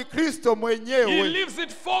 Kichwa ni Kristo mwenyewe. He leaves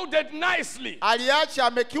it folded nicely. Aliacha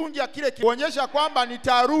amekiunja kile kuonyesha kwamba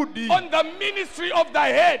nitarudi on the ministry of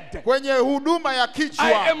the head. Kwenye huduma ya kichwa.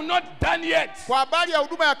 I am not done yet. Kwa habari ya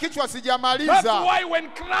huduma ya kichwa sijamaliza. That's why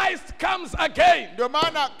when Christ comes again, ndio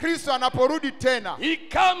maana Kristo anaporudi tena, he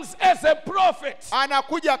comes as a prophet.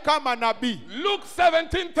 Anakuja kama nabii. Luke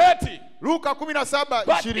 17:30. Luka 17:20.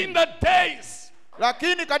 But in the days,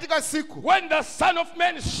 lakini katika siku when the Son of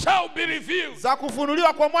Man shall be revealed, za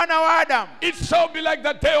kufunuliwa kwa mwana wa Adamu, it shall be like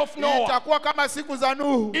the day of Noah. Itakuwa kama siku za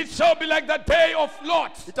Nuhu. It shall be like the day of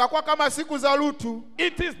Lot. Itakuwa kama siku za Lutu.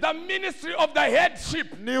 It is the ministry of the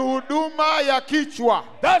headship. Ni huduma ya kichwa.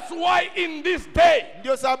 That's why in this day,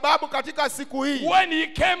 ndio sababu katika siku hii, when he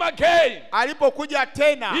came again, alipokuja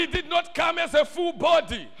tena, he did not come as a full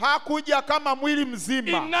body. Hakuja kama mwili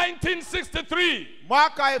mzima. In 1963,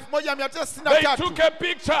 mwaka 1963, they took a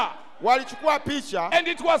picture. Walichukua picha. And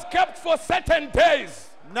it was kept for certain days.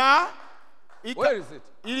 Na where is it?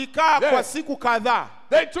 Ilikaa kwa siku kadhaa.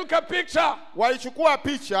 They took a picture. Walichukua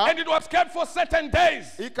picha. And it was kept for certain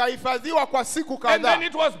days. Ikahifadhiwa kwa siku kadhaa. And then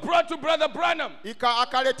it was brought to Brother Branham.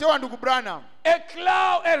 Akaletewa ndugu Branham. A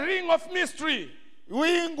cloud, a ring of mystery.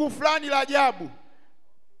 Wingu fulani la ajabu.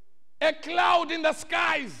 A cloud in the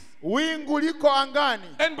skies. Wingu liko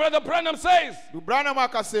angani. And Brother Branham says, Branham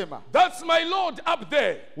akasema, that's my Lord up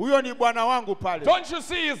there. Huyo ni Bwana wangu pale. Don't you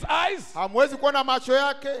see his eyes? Hamwezi kuona macho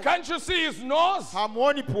yake? Can't you see his nose?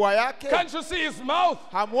 Hamuoni pua yake? Can't you see his mouth?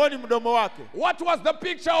 Hamuoni mdomo wake? What was the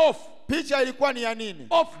picture of? Picha ilikuwa ni ya nini?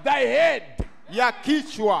 Of the head. Ya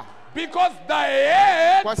kichwa. Because the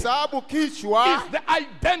head, kwa sababu kichwa, is the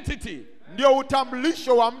identity. Ndio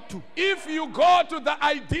utambulisho wa mtu. If you go to the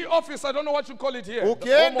ID office, I don't know what you call it here.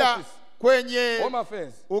 Ukienda kwenye Home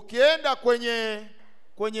Affairs. Ukienda kwenye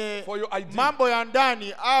mambo ya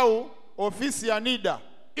ndani au ofisi ya NIDA.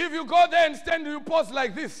 If you go there and stand, you pose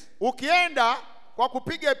like this. Ukienda kwa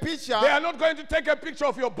kupiga picha, they are not going to take a picture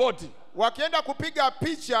of your body. Wakienda kupiga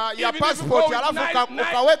picha ya passport alafu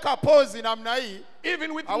ukaweka pose namna hii,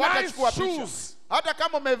 even with nice shoes, hata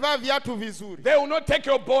kama umevaa viatu vizuri, they will not take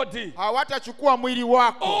your body. Hawatachukua mwili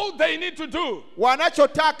wako. All they need to do,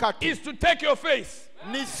 wanachotaka is to take your face.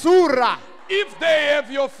 Ni sura. If they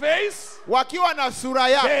have your face, wakiwa na sura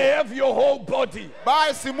yako, they have your whole body.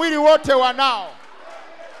 Basi mwili wote wanao.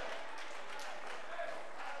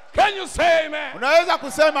 Can you say amen? Unaweza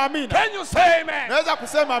kusema amina? Can you say amen? Unaweza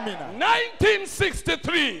kusema amina?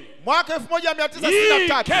 1963. Mwaka 1963.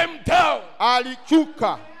 He came down.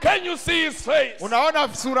 Alichuka. Can you see his face?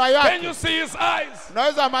 Unaona sura yake? Can you see his eyes?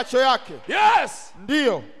 Unaweza macho yake? Yes.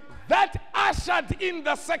 Ndio. That ushered in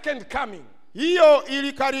the second coming. Hiyo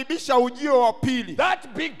ilikaribisha ujio wa pili. That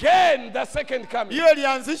began the second coming. Hiyo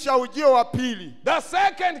ilianzisha ujio wa pili. The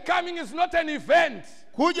second coming is not an event.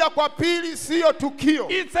 Kuja kwa pili sio tukio.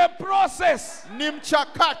 It's a process. Ni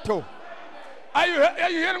mchakato. Are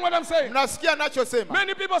you hearing what I'm saying? Mnasikia ninachosema?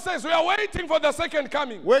 Many people say we are waiting for the second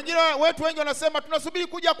coming. Wetu wengi wanasema tunasubiri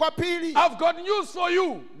kuja kwa pili. I've got news for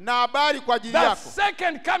you. Na habari kwa ajili yako. The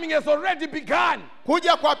second coming has already begun.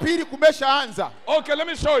 Kuja kwa pili kumeshaanza. Okay, let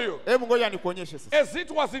me show you. Hebu ngoja nikuonyeshe sasa. As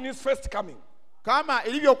it was in his first coming. Kama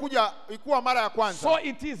ilivyokuja ikuwa mara ya kwanza. So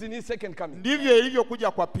it is in his second coming. Ndivyo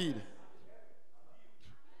ilivyokuja kwa pili.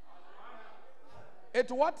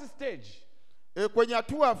 At what stage? Kwenye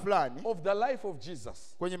hatua fulani of the life of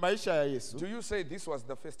Jesus, kwenye maisha ya Yesu, do you say this was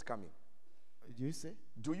the first coming?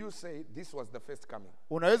 Do you say this was the first coming?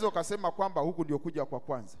 Unaweza ukasema kwamba huku ndio kuja kwa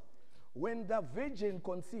kwanza. When the virgin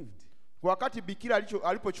conceived, wakati bikira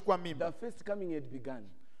alipochukua mimba, the first coming had begun.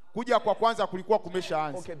 Kuja kwa kwanza kulikuwa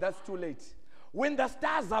kumeshaanza. Okay, that's too late. When the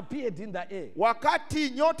stars appeared in the air, wakati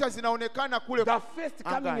nyota zinaonekana kule, the first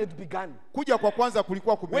coming had begun. Kuja kwa kwanza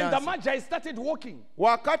kulikuwa kumeanza. When the magi started walking,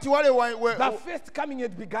 wakati wale the first coming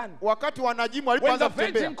had begun. wakati wanajimu walipoanza kutembea,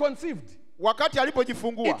 when the virgin conceived, wakati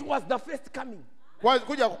alipojifungua, it was the first coming.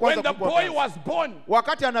 Kuja kwa kwanza. When the boy was born,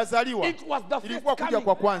 wakati anazaliwa, it was the first ilikuwa kuja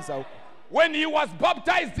kwa kwanza huko. When he was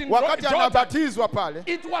baptized in wakati anabatizwa pale,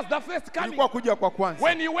 it was the first coming. Ilikuwa kuja kwa kwanza.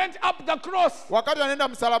 When he went up the cross, wakati anaenda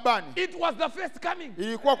msalabani, it was the first coming.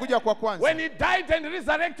 Ilikuwa kuja kwa kwanza. When he died and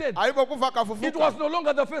resurrected, alipokufa akafufuka, it was no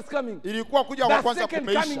longer the first coming. Ilikuwa kuja kwa kwanza kumeisha.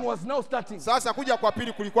 The second coming was now starting. Sasa kuja kwa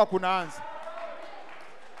pili kulikuwa kunaanza.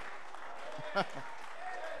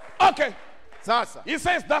 Okay. Sasa he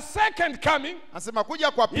says the second coming, anasema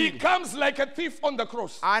kuja kwa pili, he comes like a thief on the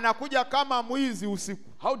cross. Anakuja kama mwizi usiku.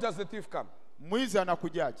 How does the thief come? Mwizi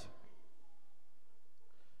anakujaje?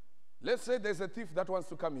 Let's say there's a thief that wants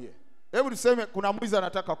to come here. Hebu tuseme kuna mwizi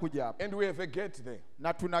anataka kuja hapa. And we have a gate there.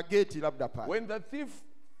 Na tuna gate labda pale. When the thief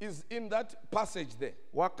is in that passage there,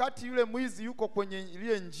 wakati yule mwizi yuko kwenye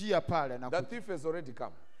ile njia pale, na the thief has already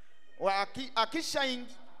come. Akisha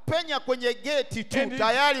penya kwenye gate tu,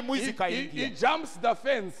 tayari mwizi kaingia. He jumps the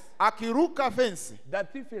fence. Akiruka fence, the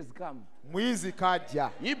thief has come. Mwizi kaja.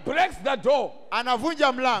 He breaks the door.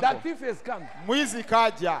 Anavunja mlango. The thief has come. Mwizi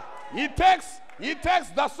kaja. He takes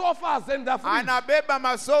the sofas and the fridge. Anabeba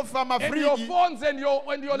masofa, mafriji. And your phones and your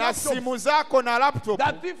na laptops. Simu zako na laptop.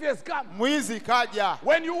 The thief has come. Mwizi kaja.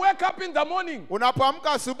 When you wake up in the morning,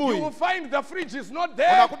 unapoamka asubuhi, you will find the fridge is not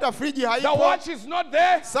there. Unakuta friji haipo. The watch is not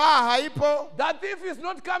there. Saa haipo. The thief is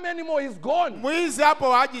not come anymore, he's gone. Mwizi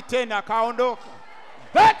hapo haji tena, kaondoka.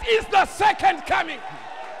 That is the second coming.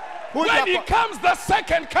 When he comes the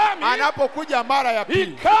second coming, anapokuja mara ya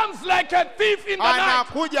pili, he comes like a thief in the night.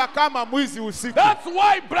 Anakuja kama mwizi usiku. That's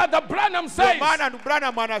why Brother Branham says, maana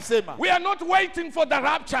Branham anasema, we are not waiting for the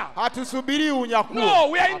rapture. Hatusubiri unyakuo. No,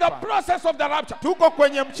 we are in the process of the rapture. Tuko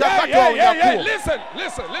kwenye mchakato wa unyakuo.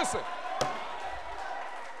 Listen.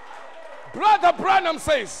 Brother Branham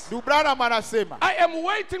says, Branham anasema, I am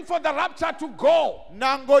waiting for the rapture to go.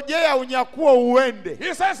 Nangojea unyakuo uende.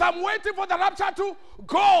 He says, I'm waiting for the rapture to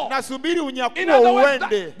go. Nasubiri unyakuo In other words,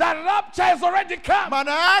 uende. the rapture has already come.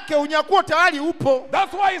 Maana yake unyakuo tayari upo.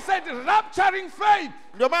 That's why he said rapturing faith.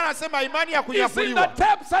 Ndio maana anasema imani ya kunyakuliwa. It's in the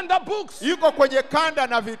tapes and the books. Yuko kwenye kanda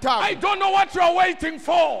na vitabu. I don't know what you are waiting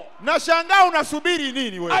for. Nashangaa unasubiri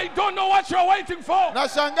nini wewe? I don't know what you are waiting for.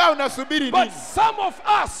 Nashangaa unasubiri nini? But some of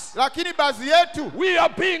us, lakini baadhi yetu, we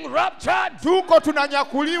are being raptured. Tuko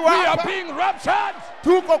tunanyakuliwa. We are being raptured.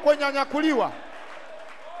 Tuko kwenye nyakuliwa.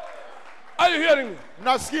 Are you hearing me?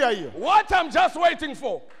 Nasikia hiyo. What I'm just waiting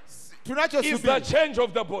for tunachosubiri is the change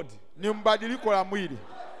of the body. Ni mbadiliko la mwili.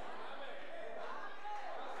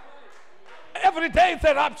 Every day it's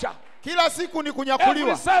a rapture. Kila siku ni kunyakuliwa.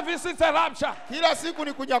 Every service is a rapture. Kila siku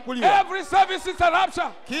ni kunyakuliwa. Every service is a rapture.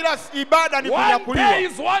 Kila ibada ni kunyakuliwa. One day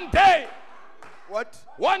is one day. What?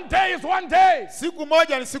 One day is one day. Siku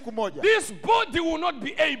moja ni siku moja. This body will not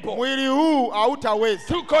be able mwili huu hautaweza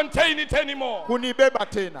to contain it anymore. Kunibeba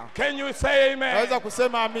tena. Can you say amen? Naweza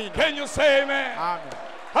kusema amina. Can you say amen? Amen.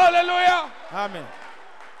 Hallelujah. Amen.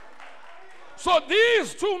 So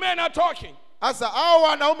these two men are talking. Asa hao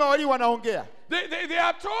wanaume wali wanaongea. They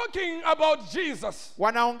are talking about Jesus.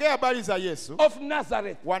 Wanaongea habari za Yesu. Of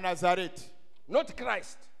Nazareth. Wa Nazareti. Not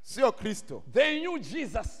Christ. Sio Kristo. They knew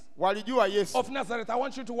Jesus. Walijua Yesu. Of Nazareth. I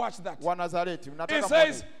want you to watch that. Wa Nazareti.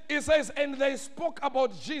 It says, and they spoke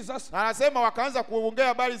about Jesus. Anasema wakaanza kuongea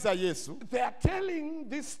habari za Yesu. They are telling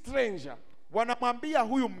this stranger. Wanamwambia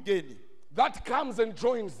huyu mgeni. That comes and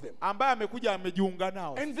joins them. Ambaye amekuja amejiunga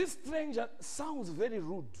nao. And this stranger sounds very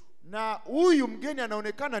rude. Na huyu mgeni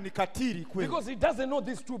anaonekana ni katiri kweli. Because he doesn't know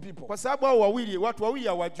these two people. Kwa sababu hao watu wawili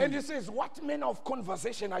hawajui. And he says, what manner of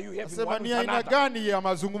conversation are you having one with another? Aina gani ya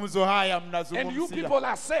mazungumzo haya mnazungumzia? And you people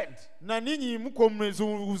are sad. Na ninyi mko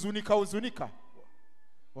mmehuzunika.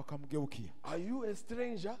 Wakamgeukia. Are you a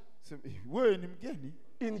stranger? Wewe ni mgeni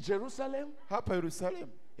in Jerusalem? hapa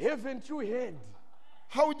Yerusalemu. Haven't you heard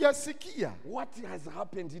Haujasikia what has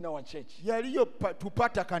happened in our church?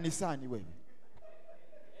 Yaliyotupata kanisani wewe.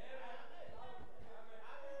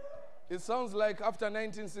 It sounds like after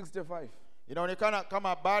 1965, Inaonekana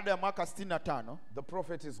kama baada ya mwaka 65 the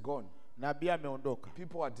prophet is gone. nabii ameondoka.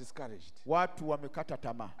 People are discouraged. Watu wamekata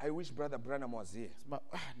tamaa. I wish Brother Branham was here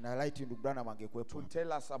Na light ndugu Branham angekuepo to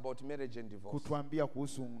tell us about marriage and divorce. kutuambia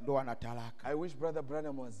kuhusu ndoa na talaka. I wish Brother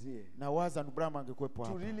Branham was here Na waza ndugu Branham angekuepo to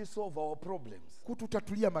hapa really solve our problems.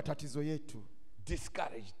 kututatulia matatizo yetu.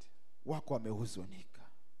 Discouraged. Wako wamehuzunika.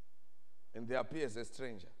 And there appears a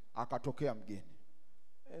stranger Akatokea mgeni.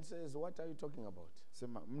 and says, what are you talking about?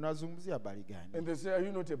 Sema mnazungumzia habari gani? And they say, are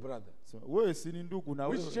you not a brother? Sema wewe si ni ndugu na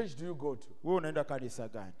Which wewe. church do you go to? Wewe unaenda kanisa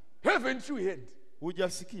gani? Haven't you heard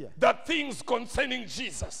Hujasikia the things concerning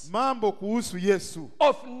Jesus mambo kuhusu Yesu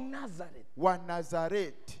of Nazareth? wa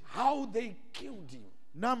Nazareti, How they killed him.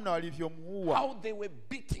 namna walivyomuua, How they were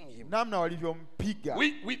beating him. namna walivyompiga.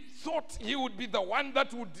 We thought he would be the one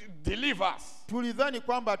that would deliver us. Tulidhani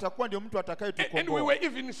kwamba atakuwa ndio mtu And we atakayetukomboa. were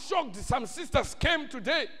even shocked. Some sisters came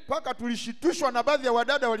today Paka tulishitushwa na baadhi ya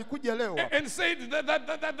wadada walikuja leo and said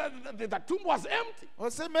that the tomb was empty.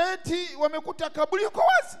 waseme eti wamekuta kaburi liko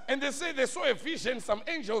wazi. And they say they saw a vision, some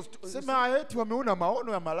angels. Sema eti wameona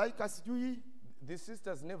maono ya malaika sijui. The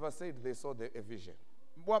sisters never said they saw a vision.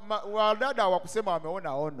 Wadada hawakusema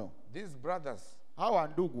wameona ono. These brothers, Hawa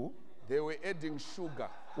ndugu they were adding sugar.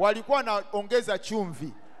 walikuwa wanaongeza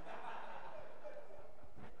chumvi.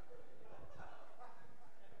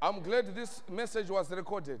 I'm glad this message was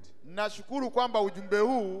recorded. Nashukuru kwamba ujumbe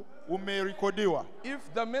huu umerekodiwa.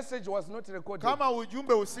 If the message was not recorded, Kama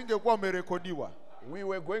ujumbe usingekuwa umerekodiwa, we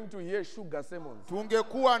were going to hear sugar sermons.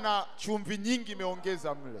 tungekuwa na chumvi nyingi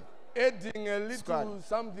imeongeza mle. Adding a little Sukari.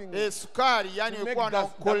 something. Sukari, yani To make ilikuwa the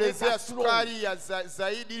anakolezea matter strong. sukari ya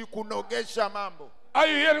zaidi ili kunogesha mambo.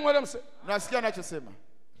 Are you hearing what I'm saying? Nasikia anachosema.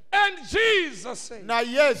 And Jesus said, Na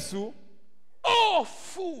Yesu oh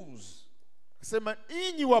fools, sema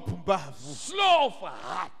ninyi wapumbavu, slow of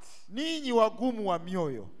heart, ninyi wagumu wa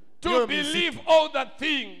mioyo, to mioyo believe mizito, all the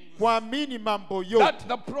things kuamini mambo that yote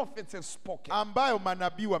the prophets have spoken. ambayo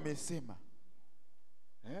manabii wamesema.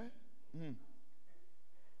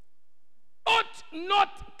 Ought not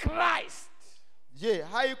Christ? Je,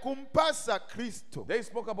 haikumpasa Kristo? They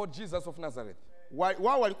spoke about Jesus of Nazareth.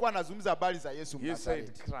 Wao walikuwa wanazungumza habari za Yesu He said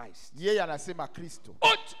Mnazareti. Christ. Yeye anasema Kristo.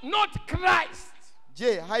 Ought not Christ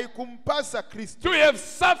Je, haikumpasa Kristo to have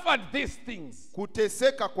suffered these things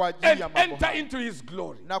kuteseka kwa ajili ya and mambo enter haya into his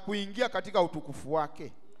glory? na kuingia katika utukufu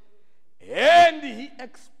wake? And he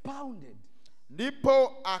expounded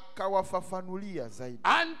Ndipo akawafafanulia zaidi.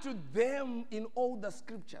 unto them in all the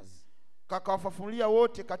scriptures Kakawafafanulia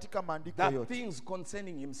wote katika maandiko the yote things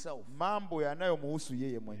concerning himself, mambo yanayomhusu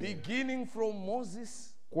yeye mwenyewe, beginning from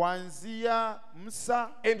Moses kuanzia Musa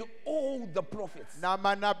and all the prophets. na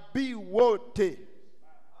manabii wote.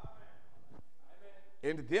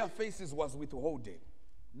 And their faces was withholden.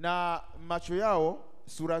 Na macho yao,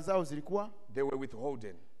 sura zao zilikuwa They were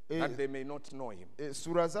withholden, that they may not know him.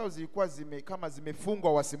 sura zao zilikuwa kama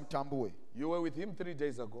zimefungwa wasimtambue. You were with him 3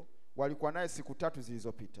 days ago. Walikuwa naye siku 3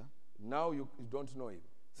 zilizopita. Now you don't know him.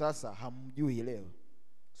 Sasa hamjui leo.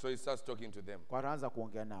 So he starts talking to them, Kwa anaanza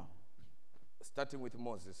kuongea nao. starting with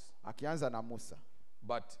Moses. Akianza na Musa.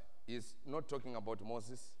 But he's not talking about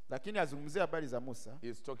Moses. Lakini azungumzia habari za Musa.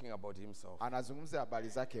 He's talking about himself. Anazungumzia habari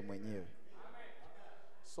zake mwenyewe.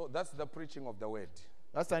 So that's the preaching of the word.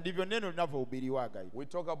 Sasa ndivyo neno linavyohubiriwaga hivi. We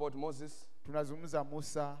talk about Moses, Tunazungumza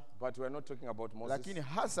Musa, but we're not talking about Moses. lakini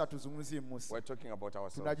hasa tuzungumzie Musa. We're talking about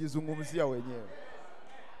ourselves. Tunajizungumzia wenyewe.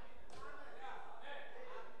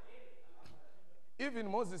 Even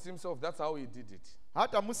Moses himself, that's how he did it.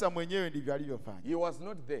 Hata Musa mwenyewe ndivyo alivyofanya. He was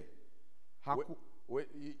not there. Haku,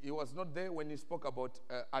 He was not there when he spoke about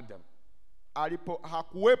Adam.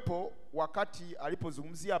 hakuwepo wakati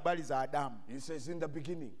alipozungumzia habari za Adamu. He says in the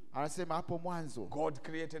beginning, Anasema hapo mwanzo God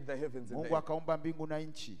created the heavens and the Mungu earth. akaumba mbingu na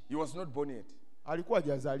nchi. He was not born yet. Alikuwa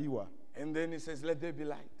hajazaliwa. And then he says, let there be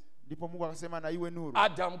light. Ndipo Mungu akasema na iwe nuru.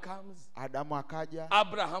 Adam comes. Adamu akaja.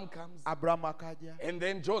 Abraham comes. Abrahamu akaja. And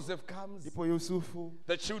then Joseph comes. Ndipo Yusufu.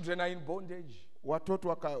 The children are in bondage. Watoto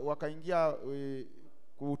wakaingia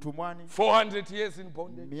utumwani. 400 years in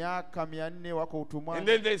bondage. Miaka 400 wako utumwani. And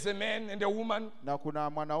then there's a man and a woman Na kuna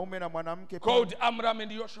mwanaume na mwanamke called Amram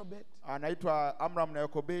and Yoshebed. anaitwa Amram na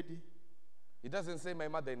Yokobedi. He doesn't say my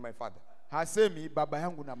mother and my father. Hasemi baba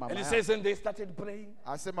yangu na mama And he yangu. says, and they started praying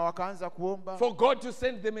Asema wakaanza kuomba for God to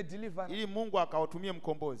send them a deliverer. ili Mungu akawatumie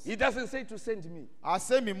mkombozi. He doesn't say to send me.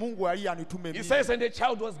 Asemi Mungu alianitume He mimi. says, and a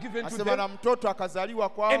child was given to Asema na them. mtoto akazaliwa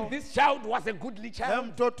kwao. And this child was a goodly Na child.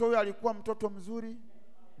 mtoto huyo alikuwa mtoto mzuri.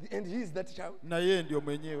 And he is that child. Na yeye ndio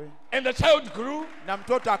mwenyewe. And the child grew. Na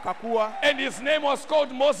mtoto akakua. And his name was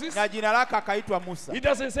called Moses. Na jina lake akaitwa Musa. He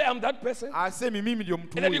doesn't say, I'm that person. Asemi mimi ndio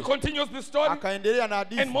mtu And then he huyo. continues the story. Akaendelea na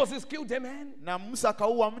hadithi. And Moses killed a man. Na Musa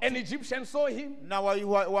akaua mtu. An Egyptian saw him. Na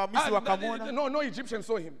Wamisri wakamwona. No Egyptian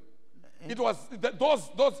saw him. It was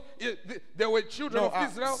there were children of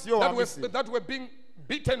Israel that were being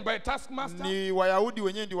beaten by a taskmaster. Ni Wayahudi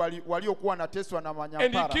wenyewe ndio waliokuwa nateswa na And he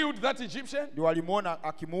manyapara. killed that Egyptian. Ndio walimuona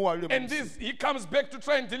akimuua yule And he comes back to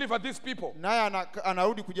try and deliver these people. Naye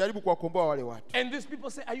anarudi kujaribu kuwakomboa wale watu. And these people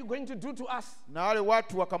say, are you going to do to us Na wale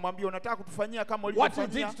watu wakamwambia unataka kutufanyia kama what you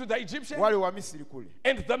ulivyofanyia did to the Egyptian? wale wa Misri kule.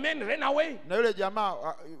 And the men ran away Na yule jamaa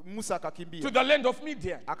Musa akakimbia. to the land of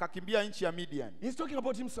Midian. Akakimbia nchi ya Midian. He's talking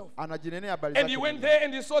about himself. Anajinenea habari And he zake. went there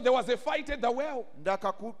and he saw there was a fight at the well.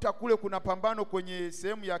 Ndakakuta kule kuna pambano kwenye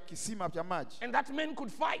sehemu ya kisima cha maji. And that man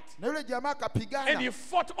could fight. Na yule jamaa And he akapigana.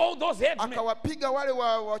 fought all those headsmen. Akawapiga wale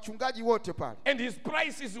wachungaji wote pale. And his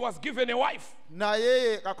prize was given a wife. Na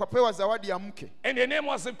yeye akapewa zawadi ya mke. And her name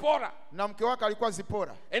was Zipporah. Na mke wake alikuwa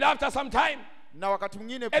Zipora. And after some time, Na wakati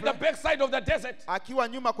mwingine at the backside of the desert, akiwa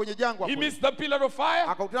nyuma kwenye jangwa he kule, meets the pillar of fire.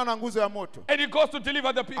 akakutana na nguzo ya moto. And he goes to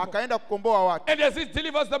deliver the people. Akaenda kukomboa watu. And as he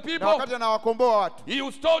delivers the Na people, wakati anawakomboa watu, he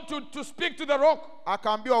was told to speak to the rock.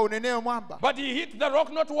 akaambiwa unenee mwamba. But he hit the rock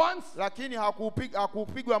not once, Lakini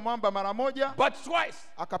hakupigwa mwamba mara moja, but twice.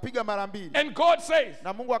 akapiga mara mbili. And God says,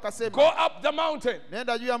 Na Mungu akasema, go up the mountain.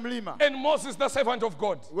 nenda juu ya mlima. And Moses, the servant of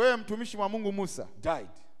God, Wewe mtumishi wa Mungu Musa died.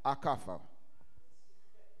 akafa.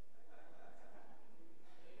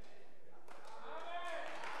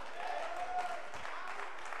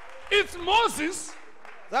 It's Moses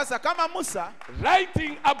Sasa kama Musa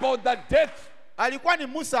writing about the death alikuwa ni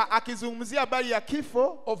Musa akizungumzia habari ya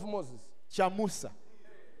kifo of Moses. cha Musa.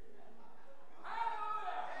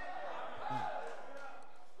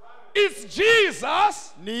 It's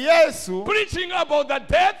Jesus Ni Yesu preaching about the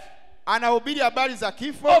death anahubiri habari za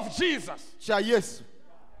kifo of Jesus. cha Yesu.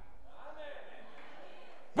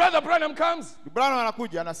 Brother Branham comes. Bwana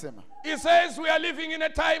anakuja anasema, He says we are living in a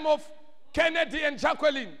time of Kennedy and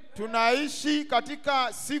Jacqueline. tunaishi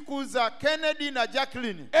katika siku za Kennedy na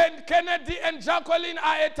Jacqueline. And Kennedy and Jacqueline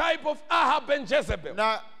are a type of Ahab and Jezebel.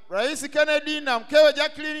 Na Rais Kennedy na mkewe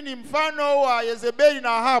Jacqueline ni mfano wa Yezebeli na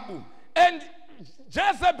Ahabu. And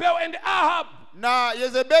Jezebel and Ahab Na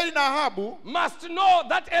Yezebeli na Ahabu must know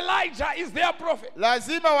that Elijah is their prophet.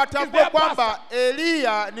 lazima watambue Is their kwamba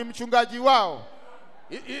Eliya ni mchungaji wao.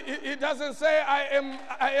 He doesn't say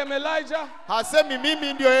I am Elijah. Hasemi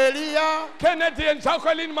mimi ndio Eliya. Kennedy and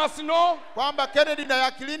Jacqueline must know. Kwamba Kennedy na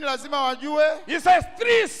Jacqueline lazima wajue. He says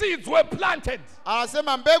 3 seeds were planted.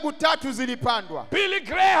 Anasema mbegu 3 zilipandwa. Billy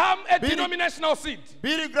Graham, a denominational seed.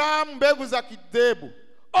 Billy Graham mbegu za kidhehebu.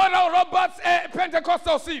 Oral Roberts, a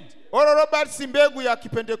Pentecostal seed. Oral Roberts mbegu ya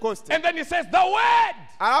Kipentekoste. And then he says the word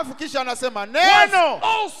Alafu kisha anasema was neno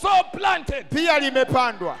also planted. pia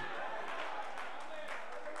limepandwa.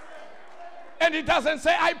 And he doesn't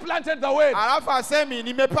say I planted the word. Alafu asemi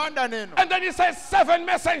nimepanda neno. And then he says 7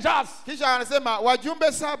 messengers Kisha anasema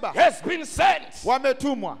wajumbe 7 has been sent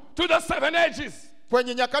wametumwa to the 7 ages.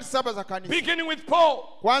 kwenye nyakati 7 za kanisa. Beginning with Paul,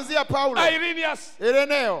 Kuanzia Paulo, Irenaeus,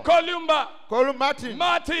 Ireneo, Columba,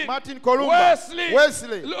 Martin Columba,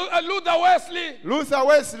 Wesley, Luther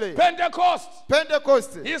Wesley,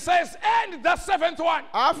 Pentecost. He says, and the 7th one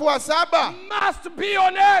Alafu wa 7 must be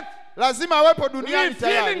on earth, lazima awepo duniani revealing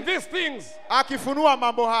tayari these things. akifunua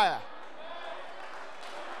mambo haya.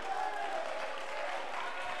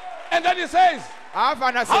 And then he says, Alafu how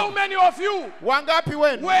anasema many of you wangapi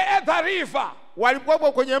wenu were at the river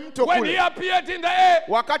walikuwa kwenye mto when he kule appeared in the air?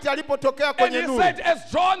 wakati alipotokea And kwenye he nuru? said,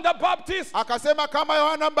 as John the Baptist Akasema kama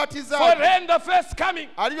Yohana Mbatizaji forerun the first coming,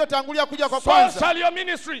 alivyotangulia kuja kwa so kwanza, shall your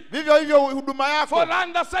ministry vivyo hivyo huduma yako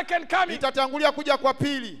forerun the second coming itatangulia kuja kwa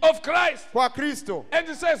pili of Christ. kwa Kristo. And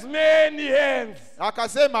he says, many hands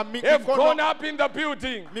Akasema have gone up in the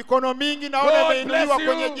building. mikono mingi naona God imeinuliwa bless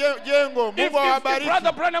kwenye you. jengo. If Mungu awabariki.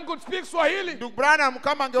 Brother Branham could speak Swahili, Ndugu Branham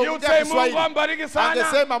kama he would angeongea say, Mungu Kiswahili ambariki sana.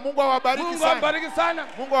 angesema Mungu awabariki Mungu sana. ambariki sana.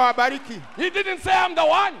 Mungu awabariki. He didn't say I'm the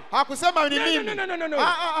one. Hakusema ni No, mimi. no.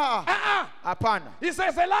 Hapana. He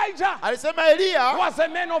says Elijah Alisema Eliya was a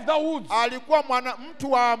man of the woods. alikuwa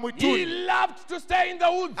mtu wa He mwituni. loved to stay in the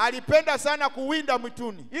woods. Alipenda sana kuwinda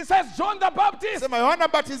mwituni. He says John the Baptist Sema Yohana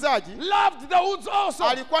Mbatizaji loved the woods also.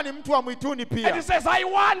 Alikuwa ni mtu wa mwituni pia. And he says, I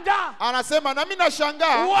wonder. Anasema na mimi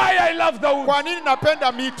nashangaa. Why I love the woods. Kwa nini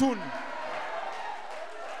napenda mituni?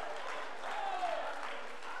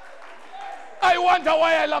 I wonder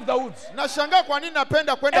why I love the woods. Nashangaa kwa nini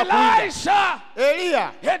napenda kwenda kuwinda. Elisha.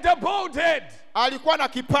 Elia had a bald head. Alikuwa na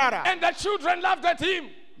kipara. And the children laughed at him.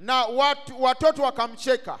 Na watoto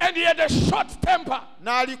wakamcheka. And he had a short temper.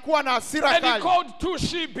 Na alikuwa na hasira kali. And he called 2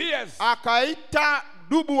 she-bears. Akaita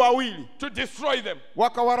dubu wawili. To destroy them.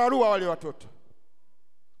 Wakawararua wale watoto.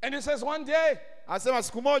 And he says one day. Anasema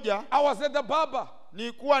siku moja. I was at the barber.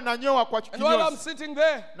 Nilikuwa nanyoa kwa kinyozi. And while I'm sitting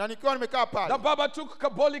there. Na nikiwa nimekaa pale. The barber took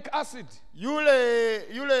carbolic acid.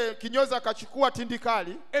 Yule kinyozi akachukua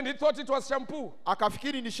tindikali. And he thought it was shampoo.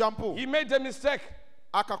 Akafikiri ni shampoo. He made a mistake.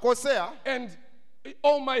 Akakosea. And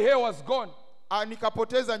all my hair was gone.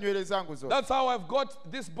 Nikapoteza nywele zangu zote. That's how I've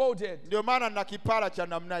got this bald head. Ndio maana na kipara cha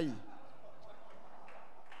namna hii.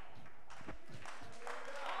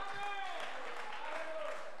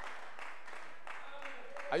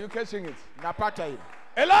 Are you catching it? Napata hilo.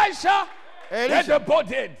 Elisha had a bald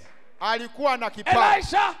head. Alikuwa na kipara.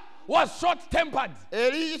 Elisha was short-tempered.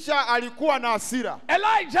 Elisha alikuwa na hasira.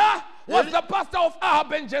 Elijah was the pastor of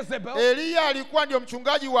Ahab and Jezebel. Elia alikuwa ndio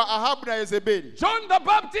mchungaji wa Ahab na Yezebeli. John the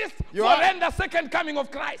Baptist forerun the second coming of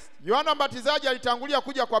Christ. Yohana Mbatizaji alitangulia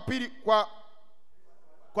kuja kwa pili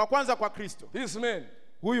kwa kwanza kwa Kristo. This man.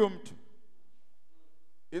 Huyu mtu.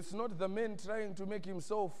 It's not the man trying to make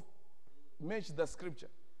himself match the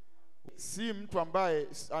scripture. Si mtu ambaye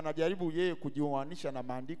anajaribu yeye kujiuanisha na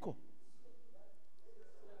maandiko.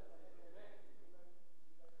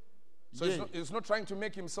 So he's not trying to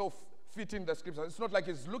make himself fit in the scripture. It's not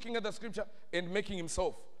like he's looking at the scripture and making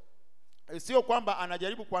himself. Sio kwamba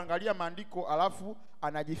anajaribu kuangalia maandiko alafu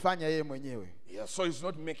anajifanya yeye mwenyewe. Yeah, so he's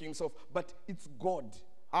not making himself, but it's God.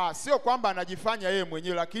 Sio kwamba anajifanya yeye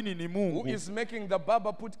mwenyewe lakini ni Mungu. Who is making the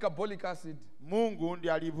barber put carbolic acid. Mungu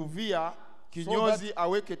ndiye alivuvia kinyozi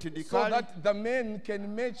aweke tindikali. So that the man can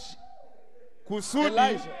match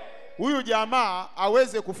kusudi huyu jamaa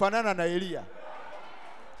aweze kufanana na Elia.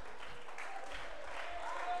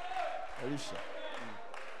 Elisha.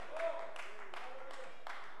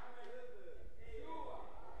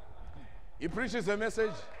 He preaches a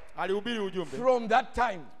message. Alihubiri ujumbe. From that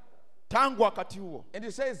time. Tangu wakati huo. And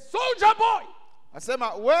he says, soldier boy.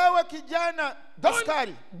 Asema wewe kijana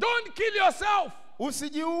askari. Don't kill yourself.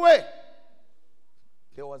 Usijiue.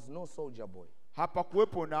 There was no soldier boy. Hapa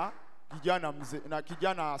kuwepo na kijana mzee na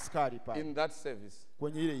kijana askari pale. In that service.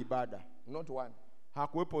 Kwenye ile ibada. Not one.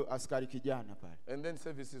 Hakuwepo askari kijana pale. And then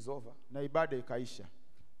service is over. Na ibada ikaisha.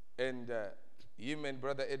 And him and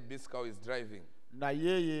brother Ed Biscoe is driving. Na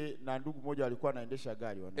yeye na ndugu mmoja walikuwa wanaendesha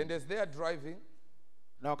gari wana. And as they are driving,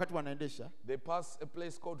 na wakati wanaendesha, they pass a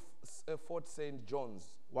place called Fort St.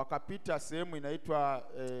 John's. Wakapita sehemu inaitwa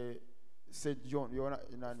St. John,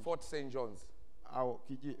 Fort St. John's. Au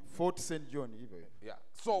Fort St. John hivyo. Yeah.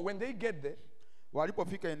 So when they get there,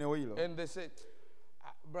 walipofika eneo hilo, and they said,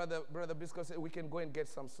 brother Biscoe said, we can go and get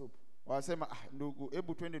some soup. Wasema ndugu,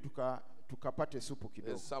 hebu twende tukapate supu kidogo.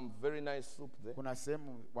 There's some very nice soup there. Kuna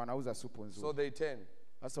sehemu wanauza supu nzuri. So they turn.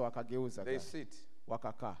 Sasa wakageuza. They sit.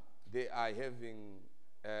 Wakakaa. They are having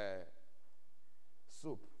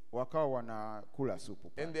soup. Wakawa wanakula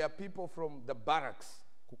supu. And there are people from the barracks.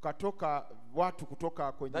 Kukatoka watu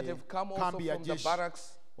kutoka kwenye kambi ya jeshi.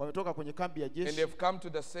 Wametoka kwenye kambi ya jeshi. And they've come to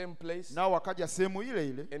the same place. Nao wakaja sehemu ile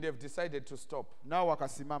ile. And they've decided to stop. Nao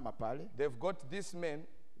wakasimama pale. They've got this man.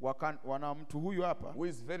 Wana mtu huyu hapa. Who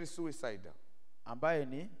is very suicidal. Ambaye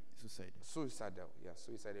ni suicidal. Yeah,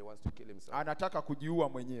 suicidal. He wants to kill himself. Anataka kujiua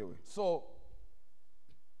mwenyewe. So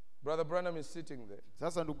Brother Branham is sitting there.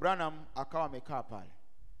 Sasa ndugu Branham akawa amekaa pale.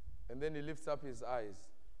 And then he lifts up his eyes.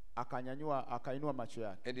 Akainua macho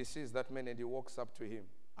yake. And he sees that man and he walks up to him.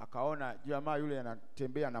 Akaona jamaa yule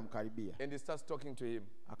anatembea anamkaribia. And he starts talking to him.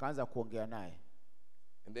 Akaanza kuongea naye.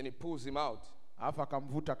 And then he pulls him out. Alafu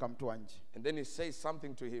akamvuta akamtoa nje. And then he says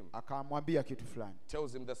something to him. Akamwambia kitu fulani.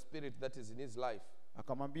 Tells him the spirit that is in his life.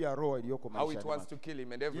 Akamwambia roho iliyoko maishani mwake. How it wants to kill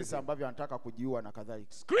him and everything. Jinsi ambavyo anataka kujiua na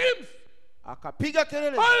kadhalika. Screams. Akapiga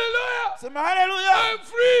kelele. Hallelujah. Sema hallelujah. I'm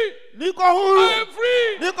free. Niko huru. I'm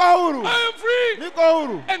free. Niko huru. I'm free. Niko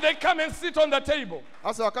huru. And they come and sit on the table.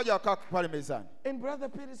 Sasa wakaja wakaa pale mezani. And brother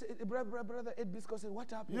Ed Biscoe said,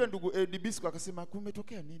 what happened? Yule ndugu Ed Biscoe akasema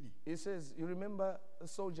kumetokea nini? He says, you remember a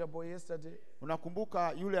soldier boy yesterday?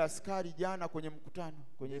 Unakumbuka yule askari jana kwenye mkutano,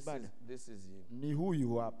 kwenye ibada? This is him. Ni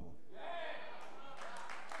huyu hapo.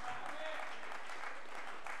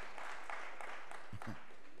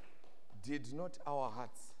 Did not our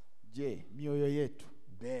hearts mioyo yetu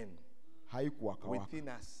burn haikuwaka within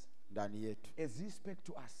us ndani yetu. As he spoke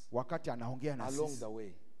to us Wakati anaongea na along sisi the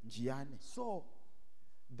way. njiani. So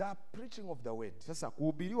the preaching of the word. Sasa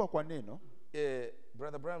kuhubiriwa kwa neno,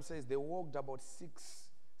 Brother Branham says they walked about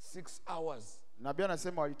 6 hours. Nabii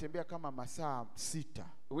anasema walitembea kama masaa 6,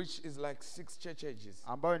 which is like 6 church ages.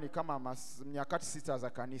 Ambayo ni kama nyakati 6 za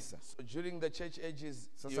kanisa. So during the church ages,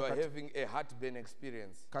 you are having a heartburn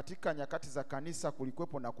experience. Katika nyakati za kanisa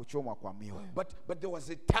kulikuwepo na kuchomwa kwa mioyo. But there was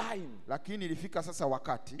a time. Lakini ilifika sasa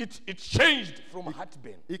wakati it changed from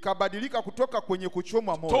heartburn. Ikabadilika kutoka kwenye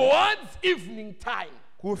kuchomwa moyo towards evening time.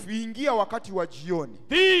 Kufiingia wakati wa jioni.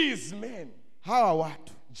 These men, hawa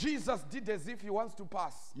watu, Jesus did as if he wants to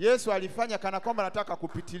pass. Yesu alifanya kana kwamba anataka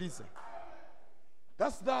kupitiliza.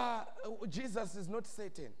 That's Jesus is not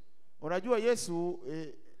Satan. Unajua Yesu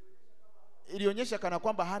ilionyesha kana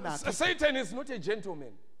kwamba hana akili. Satan is not a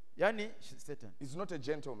gentleman. Yani Satan is not a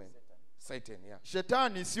gentleman. Satan, yeah.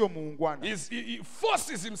 Shetani sio muungwana. He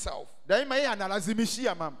forces himself. Daima yeye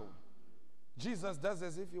analazimishia mambo. Jesus does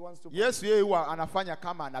as if he wants to. Yesu yeye huwa anafanya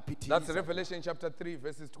kama anapitiliza. That's Revelation chapter 3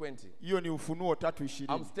 verses 20. Hiyo ni Ufunuo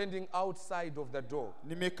 3:20. I'm standing outside of the door.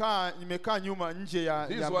 Nimekaa nyuma nje ya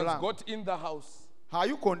mlango. These ones got in the house.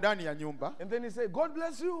 Hayuko ndani ya nyumba. And then he said, God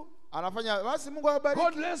bless you. Anafanya basi Mungu awabariki.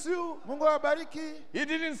 God bless you. Mungu awabariki. He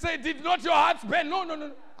didn't say, did not your hearts burn?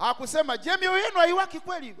 No. Hakusema je, mioyo yenu haiwaki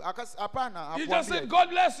kweli? Hapana. He just said, God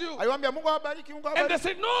bless you. Aliwaambia Mungu awabariki, Mungu awabariki. And they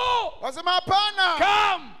said, no. Wasema hapana.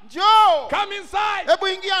 Come. Njoo. Come inside. Hebu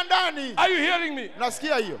ingia ndani. Are you hearing me?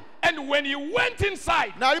 Nasikia hiyo. And when he went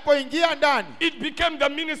inside, na alipoingia ndani, it became the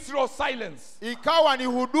ministry of silence. Ikawa ni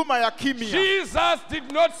huduma ya kimya. Jesus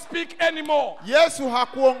did not speak anymore. Yesu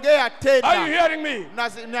hakuongea tena. Are you hearing me?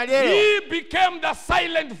 He became the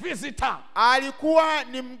silent visitor. Alikuwa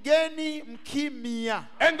ni mgeni mkimya.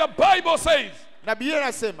 And the Bible says, na Biblia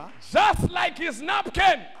inasema, just like his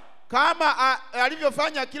napkin, kama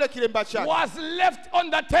alivyofanya kile kilemba chake, was left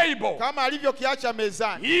on the table, kama alivyokiacha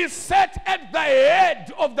mezani, he sat at the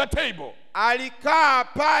head of the table. Alikaa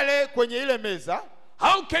pale kwenye ile meza.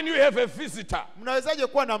 How can you have a visitor mnawezaje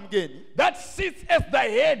kuwa na mgeni that sits at the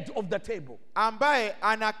head of the table, ambaye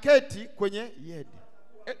anaketi kwenye head,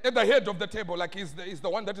 at the head of the table, like he's the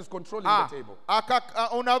one that is controlling the table?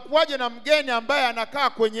 Unakuwaje na mgeni ambaye anakaa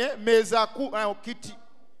kwenye meza kuu au kiti,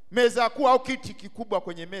 meza kuu au kiti kikubwa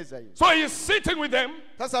kwenye meza hiyo? So he's sitting with them.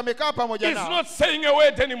 Sasa amekaa pamoja nao. He's not saying a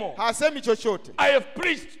word anymore. Hasemi chochote. I have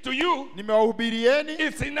preached to you. Nimewahubirieni.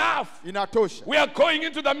 It's enough. Inatosha. We are going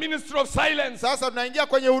into the ministry of silence. Sasa tunaingia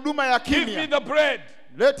kwenye huduma ya kimya. Give me the bread.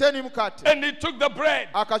 Leteni mkate. And he took the bread.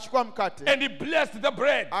 Akachukua mkate. And he blessed the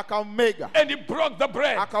bread. Akaumega. And he broke the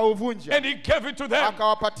bread. Akauvunja. And he gave it to them.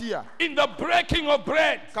 Akawapatia. In the breaking of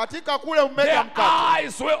bread, katika kule umega mkate, their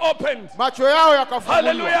eyes were opened. Macho yao yakafunguliwa.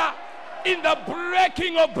 Hallelujah. In the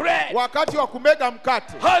breaking of bread, wakati wa kumega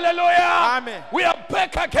mkate. Hallelujah. Amen. We are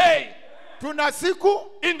back again. Tuna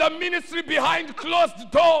siku in the ministry behind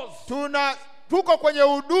closed doors. Tuko kwenye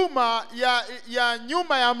huduma ya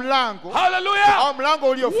nyuma ya mlango. Hallelujah. Au mlango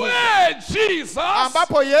uliofungwa. Where Jesus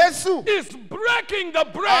ambapo Yesu is breaking the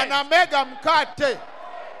bread. Anamega mkate.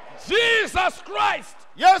 Jesus Christ,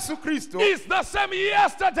 Yesu Kristo, is the same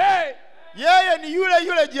yesterday, yeye ni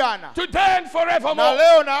yule jana, today and forevermore. Na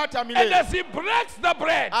leo na hata milele. And as he breaks the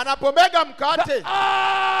bread, anapomega mkate, the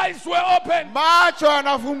eyes were opened. Macho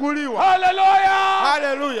yanafunguliwa. Hallelujah.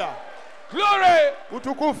 Hallelujah. Glory.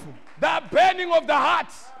 Utukufu. The burning of the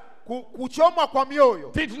heart, kuchomwa kwa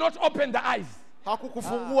mioyo, did not open the eyes.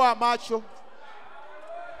 Hakukufungua macho.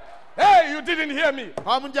 Hey, you didn't hear me.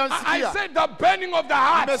 I said the burning of the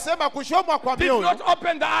heart, nimesema kuchomwa kwa mioyo, did not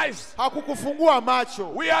open the eyes. Hakukufungua macho.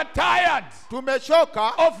 We are tired.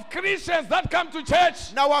 Tumechoka of Christians that come to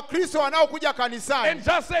church na Wakristo wanaokuja kanisani and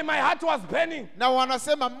just say my heart was burning. Na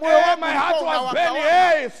wanasema moyo wangu my heart was burning.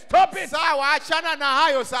 Hey, stop it. Sawa, achana na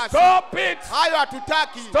hayo sasa. Stop it. Hayo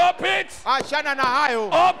hatutaki. Stop it. Achana na hayo.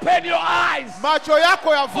 Open your eyes. Macho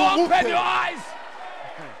yako yafunguke. Open your eyes.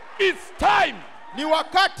 It's time. Ni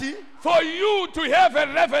wakati for you to have a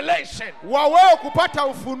revelation wa wewe kupata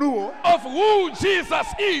ufunuo of who Jesus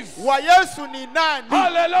is. Wa Yesu ni nani.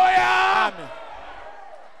 Hallelujah. Amen.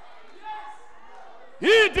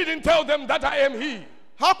 He didn't tell them that I am he.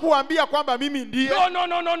 Hakuambia kwamba mimi ndiye.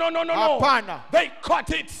 No. Hapana. They caught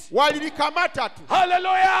it. Walilikamata tu.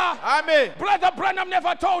 Hallelujah. Amen. Brother Branham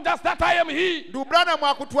never told us that I am he. Ndugu Branham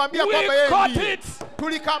hakutuambia kwamba yeye ndiye.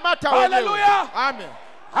 Tulikamata wenyewe. Hallelujah. Amen.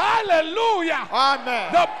 Hallelujah.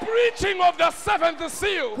 Amen. The preaching of the seventh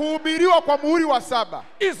seal, kuhubiriwa kwa muhuri wa 7,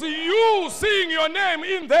 is you seeing your name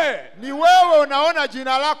in there. Ni wewe unaona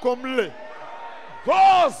jina lako mle.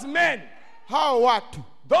 Those men, hao watu,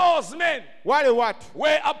 Those men wale watu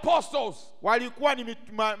were apostles. walikuwa ni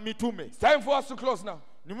mitume. It's time for us to close now.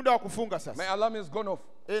 Ni muda wa kufunga sasa. My alarm is gone off.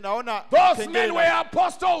 Naona those men were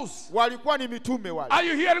apostles. Walikuwa ni mitume wale. Are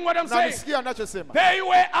you hearing what I'm saying? Nasikia anachosema. They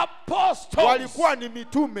were apostles. Walikuwa ni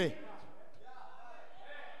mitume.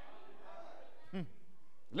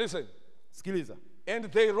 Listen. Sikiliza.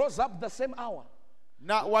 And they rose up the same hour.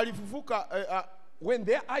 Na walifufuka when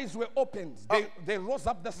their eyes were opened, they rose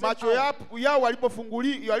up the same macho hour. yao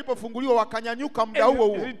walipofunguliwa wakanyanyuka muda huo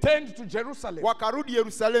huo. Returned to Jerusalem. Wakarudi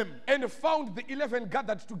Yerusalemu. And found the 11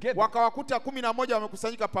 gathered together. Wakawakuta 11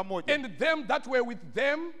 wamekusanyika pamoja. And them that were with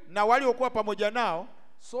them, na waliokuwa pamoja nao.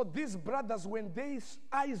 So these brothers, when their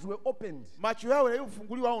eyes were opened, macho yao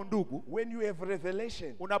yalipofunguliwa hao ndugu, when you have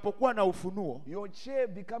revelation, unapokuwa na ufunuo, your chair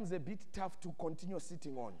becomes a bit tough to continue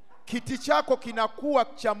sitting on. Kiti chako kinakuwa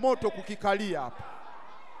cha moto kukikalia hapa.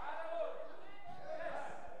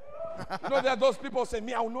 You know, there are those people say,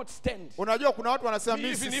 me, I will not stand. Unajua kuna watu wanasema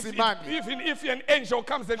mimi sisimami. Even if an angel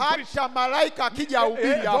comes and preach, hata malaika akija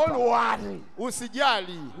hubiri hapa, don't worry.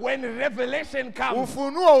 Usijali. When revelation comes,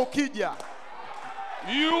 ufunuo ukija,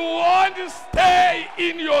 you won't stay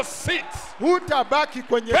in your seat. Hutabaki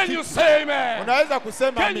kwenye kiti. Can you say amen? Unaweza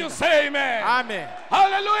kusema Can you say amen? Amen.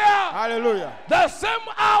 Hallelujah. Hallelujah. The same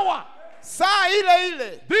hour. Saa ile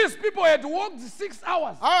ile. These people had walked 6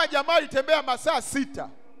 hours. Hawa jamaa walitembea masaa 6.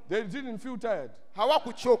 They didn't feel tired.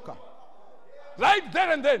 Hawakuchoka. Right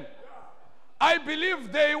there and then. I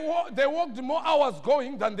believe they walked more hours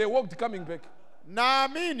going than they walked coming back.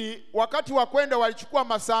 Naamini wakati wa kwenda walichukua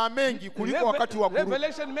masaa mengi kuliko wakati wa kurudi.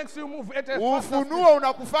 Revelation makes you move at a faster speed. Ufunuo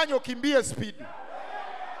unakufanya ukimbie speed.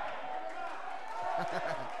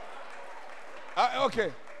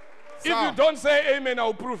 Okay. If you don't say amen,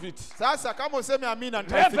 I'll prove it. Sasa kama useme amina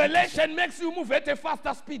Revelation makes you move at a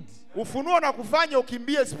faster speed. Ufunuo unakufanya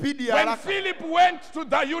ukimbie speed ya haraka. When Philip went to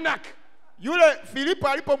the eunuch, yule Filipo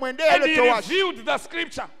alipomwendea yule towashi, he revealed the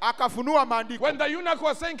scripture. Akafunua maandiko. When the eunuch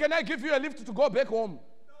was saying, can I give you a lift to go back home?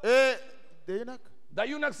 The eunuch? The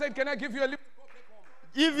eunuch said, can I give you a lift to go back home?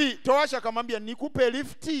 Hivi towashi akamwambia nikupe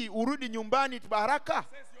lifti urudi nyumbani haraka?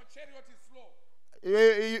 Says your chariot is slow.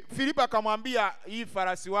 Filipo akamwambia hii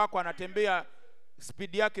farasi wako anatembea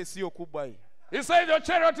speed yake sio kubwa hii. He said your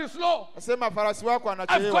chariot is slow. Asema farasi wako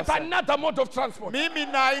anachelewa. I've got another mode of transport. Mimi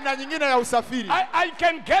na aina nyingine ya usafiri. I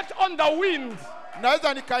can get on the wind.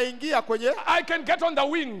 Naweza nikaingia kwenye. I can get on the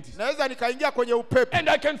wind. Naweza nikaingia kwenye upepo. And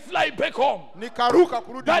I can fly back home. Nikaruka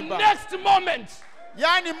kurudi nyumbani. The next moment.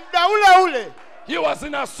 Yani muda ule ule. He was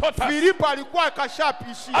in a sota. Filipo alikuwa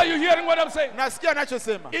kashapishi. Are you hearing what I'm saying? Nasikia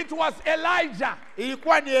anachosema. It was Elijah.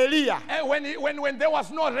 Ilikuwa ni Elia. When there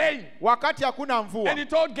was no rain. Wakati hakuna mvua. And he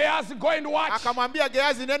told Gehazi, go and watch. Akamwambia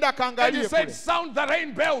Gehazi nenda kaangalie. And he said, sound the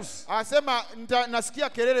rain bells. Asema nasikia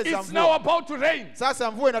kelele za mvua. It's now about to rain.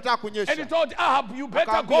 Sasa mvua inataka kunyesha. And he told Ahab, you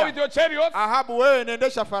better go with your chariot. Ahabu wewe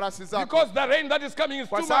nendesha farasi zako. Because the rain that is coming is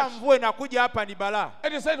too much. Kwa sababu mvua inakuja hapa ni balaa.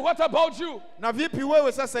 And he said, what about you? Na vipi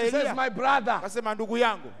wewe sasa Elia? He says, my brother. Asema ndugu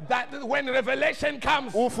yangu. That when revelation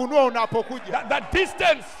comes, ufunuo unapokuja, the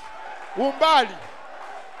distance, umbali,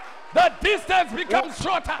 the distance becomes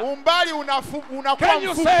shorter. Umbali unakuwa Can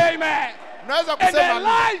you say amen? Unaweza And kusema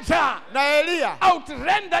Elijah na Elia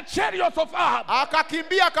outran the chariots of Ahab.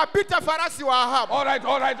 Akakimbia akapita farasi wa Ahab. All right.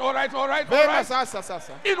 Vema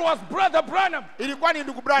sasa. It was brother Branham. Ilikuwa ni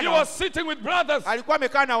ndugu Branham. He was sitting with brothers. Alikuwa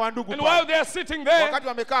amekaa na wandugu. And while they are sitting there, wakati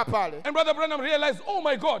wamekaa pale, and brother Branham realized, oh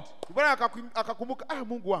my God. Bwana akakumbuka,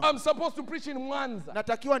 Mungu wangu. I'm supposed to preach in Mwanza.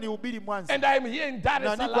 Natakiwa nihubiri Mwanza. And I'm here in Dar es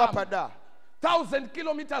Salaam. Na niko hapa Dar. 1,000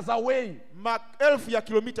 kilometers away. Maelfu ya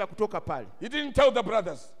kilomita kutoka pale. He didn't tell the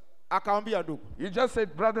brothers. Akamwambia ndugu. He just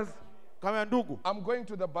said, brothers, kama ndugu, I'm going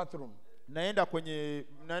to the bathroom. Naenda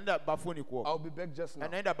bafuni kuoga. I'll be back just now.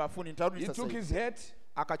 Naenda bafuni nitarudi sasa. He took his hat.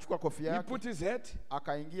 Akachukua kofia yake. He put his hat.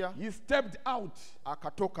 Akaingia. He stepped out.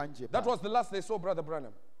 Akatoka nje. That was the last they saw brother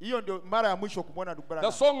Branham. Hiyo ndio mara ya mwisho kumwona ndugu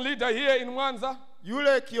Branham. The song leader here in Mwanza,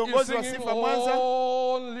 yule kiongozi wa sifa Mwanza,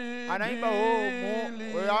 anaimba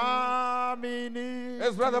Waaminio.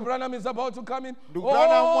 As brother Branham is about to come in, ndugu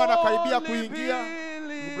Branham anakaribia kuingia.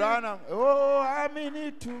 Ndugu Branham,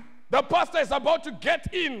 amini tu. The pastor is about to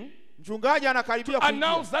get in. Mchungaji anakaribia kuingia.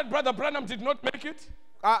 Announce that brother Branham did not make it.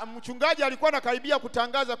 Mchungaji alikuwa anakaribia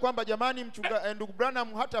kutangaza kwamba jamani ndugu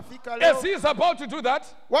Branham hatafika leo. As he is about to do that,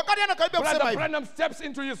 wakati anakaribia kusema hivi, brother Branham steps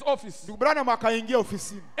into his office. Ndugu Branham akaingia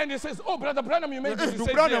ofisini. And he says, oh brother Branham, you made it.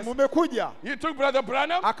 Ndugu Branham umekuja. He took brother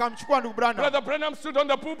Branham. Akamchukua ndugu Branham. Brother Branham stood on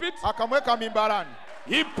the pulpit. Akamweka mimbarani.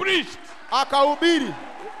 He preached. Akahubiri.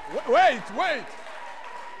 Wait.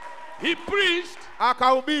 He preached.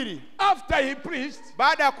 Akahubiri. After he preached,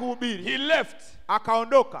 baada ya kuhubiri, he left.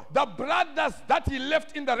 Akaondoka. The brothers that he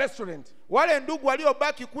left in the restaurant, wale ndugu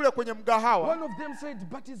waliobaki kule kwenye mgahawa, one of them said,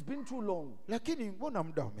 but it's been too long. Lakini mbona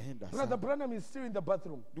muda umeenda sana? Brother Branham is still in the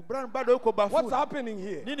bathroom. Ndugu Branham bado yuko bafuni. What's happening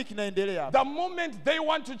here? Nini kinaendelea hapa? The moment they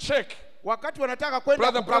want to check, wakati wanataka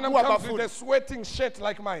kwenda Brother Branham kukagua comes with bafuni, a sweating shirt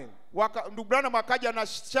like mine. ndugu Branham akaja na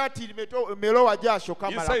shati limelowa jasho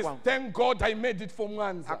kama la kwangu. He says, thank God I made it for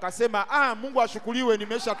Mwanza. Akasema, Mungu ashukuriwe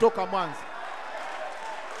nimeshatoka Mwanza.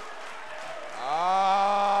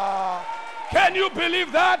 Can you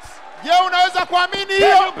believe that? Je, unaweza kuamini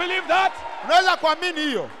hiyo? Can you believe that? Unaweza kuamini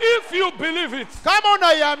hiyo? If you believe it, kama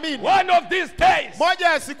unaiamini, one of these days, moja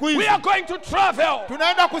ya siku hizi, we are going to travel.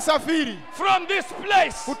 Tunaenda kusafiri From this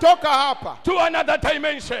place, kutoka hapa, to another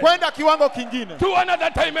dimension. Kwenda kiwango kingine. To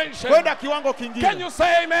another dimension. Kwenda kiwango kingine. Can you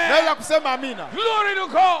say amen? Naweza kusema amina. Glory to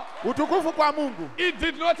God. Utukufu kwa Mungu. It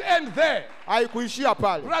did not end there. Haikuishia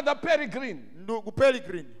pale. Brother Peregrine. Ndugu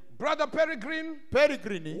Peregrine. Brother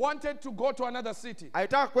Peregrine wanted to go to another city.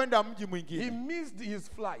 Alitaka kwenda mji mwingine. He missed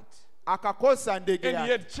his flight. Akakosa ndege yake. And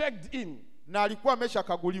he had checked in. Na alikuwa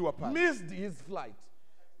ameshakaguliwa pale. Missed his flight.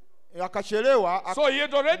 Akachelewa. So he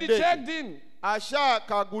had already checked in.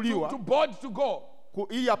 Ashakaguliwa. To board to go.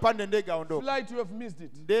 Ili apande ndege aondoke. Flight, you have missed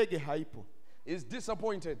it. Ndege haipo. Is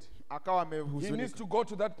disappointed. Akawa amehuzunika. He needs to go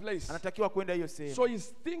to that place. Anatakiwa kwenda hiyo sehemu. So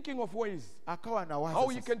he's thinking of ways. Akawa anawaza how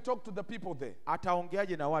he can talk to the people there.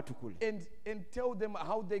 Ataongeaje na watu kule. And tell them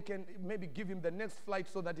how they can maybe give him the next flight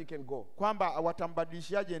so that he can go. Kwamba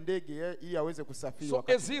watambadilishaje ndege ili aweze kusafiri. So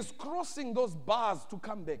as he's crossing those bars to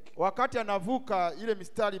come back. Wakati anavuka ile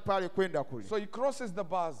mistari pale kwenda kule. So he crosses the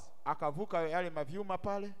bars. Akavuka yale mavyuma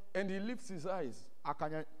pale. And he lifts his eyes.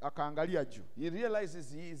 Akaangalia juu. He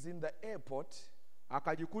realizes he is in the airport.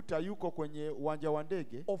 Akajikuta yuko kwenye uwanja wa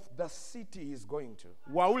ndege of the city he is going to.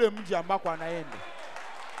 Wa ule mji ambako anaenda.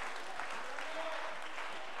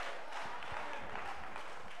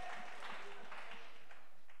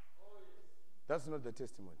 That's not the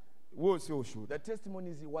testimony. Huo sio ushuhuda. The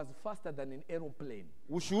testimony is he was faster than an aeroplane.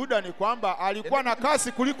 Ushuhuda ni kwamba alikuwa na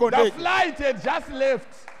kasi kuliko ndege. The flight had just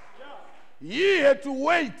left. He had to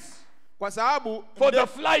wait kwa sababu for the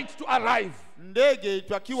flight to arrive. Ndege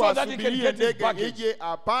itakiwa asubirie ndege ije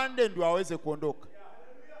apande ndio aweze kuondoka.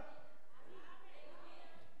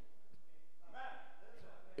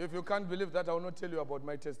 If you can't believe that, I will not tell you about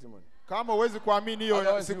my testimony. Kama huwezi kuamini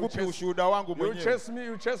hiyo sikupi ushuhuda wangu mwenyewe.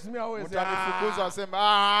 You chase me away. Utanifukuza useme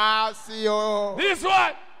sio. This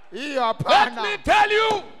one. Hiyo hapana. Let me tell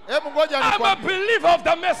you. Hebu ngoja nikwambie. I'm a believer of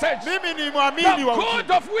the message. Mimi ni muamini wa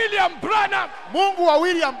God of William Branham. Mungu wa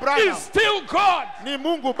William Branham is still God. Ni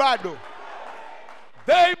Mungu bado.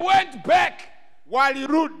 They went back.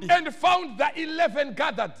 Walirudi. And found the 11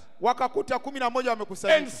 gathered. Wakakuta 11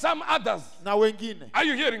 wamekusanyika. And some others. Na wengine. Are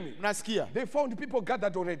you hearing me? Nasikia. They found people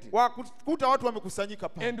gathered already. Wakakuta watu wamekusanyika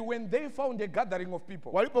pale. And when they found a gathering of people.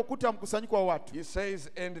 Walipokuta mkusanyiko wa watu. He says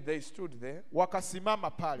and they stood there.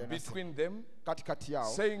 Wakasimama pale. Between them. Katikati yao.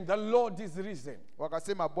 Saying the Lord is risen.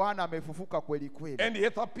 Wakasema Bwana amefufuka kweli kweli. And he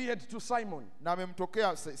hath appeared to Simon. Na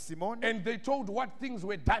amemtokea Simoni. And they told what things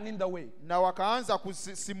were done in the way. Na wakaanza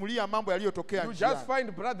kusimulia mambo yaliyotokea njiani. You just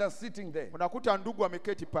find brothers sitting there. Unakuta ndugu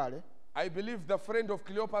wameketi pale. I believe the friend of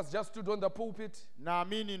Cleopas just stood on the pulpit.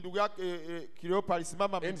 Naamini ndugu yake Cleopas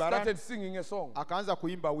alisimama mimbarani. And started singing a song. Akaanza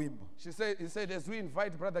kuimba wimbo. He said as we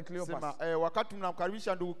invite brother Cleopas. Sema wakati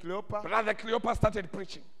tunamkaribisha ndugu Cleopas. Brother Cleopas started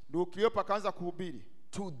preaching. Ndugu Cleopas akaanza kuhubiri.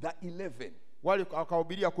 To the 11. Wale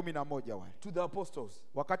akahubiria 11 wale. To the apostles.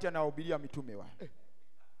 Wakati anahubiria mitume wale.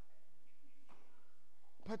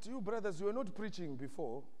 But you brothers, you were not preaching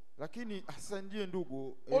before. Lakini sasa ndiye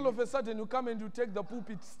ndugu. All of a sudden you come and you take the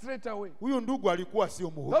pulpit straight away. Huyo ndugu alikuwa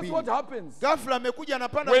sio mhubiri. That's what happens. Ghafla amekuja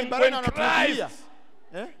anapanda mimbarani anatuhubiria.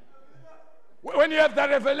 When you have the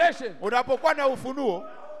revelation. Unapokuwa na ufunuo.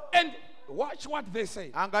 And watch what they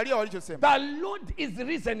say. Angalia walichosema. The Lord is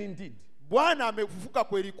risen indeed. Bwana amefufuka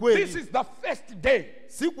kweli kweli. This is the first day.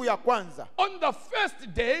 Siku ya kwanza. On the first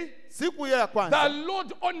day, siku ya kwanza, the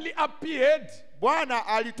Lord only appeared Bwana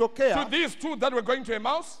alitokea to these two that were going to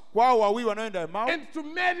Emaus, kwao wawili wanaoenda Emaus, and to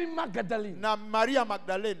Mary Magdalene. Na Maria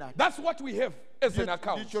Magdalena. That's what we have as an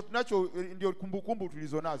account. Ndicho tunacho ndio kumbukumbu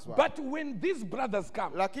tulizonazo. But when these brothers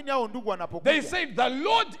come, lakini hao ndugu wanapokuja, they said the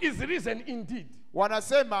Lord is risen indeed.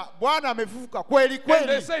 Wanasema Bwana amefufuka kweli kweli. And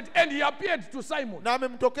they said and he appeared to Simon. Na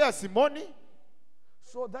amemtokea Simoni.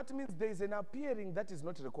 So that means there is an appearing that is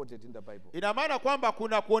not recorded in the Bible. Ina maana kwamba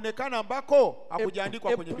kuna kuonekana ambako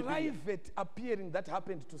hakujaandikwa kwenye Biblia. A private appearing that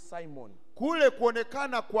happened to Simon. Kule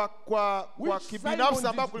kuonekana kwa kibinafsi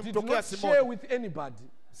ambako kulimtokea Simoni. Share with anybody.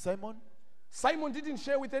 Simon Simon didn't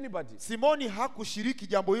share with anybody. Simoni hakushiriki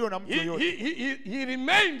jambo hilo na mtu yoyote. He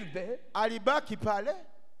remained there. Alibaki pale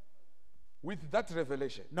with that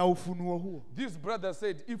revelation. Na ufunuo huo. This brother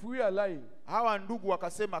said, if we are lying, hawa ndugu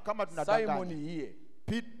wakasema kama tunadanganya. Simon here.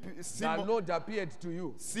 The Lord appeared to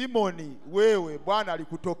you. Simoni, wewe Bwana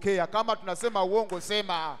alikutokea. Kama tunasema uongo,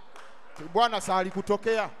 sema Bwana saa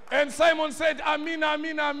alikutokea. And Simon said, Amina,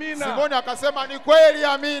 Amina, Amina. Simoni akasema ni kweli,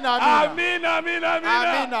 amina, amina. Amina, Amina,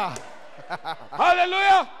 Amina. Amina.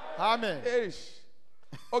 Hallelujah. Amen.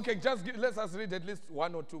 Okay, let us read at least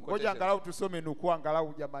one or two quotations. Ngoja angalau tusome nukuu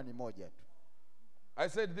angalau jamani moja tu. I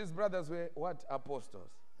said these brothers were what?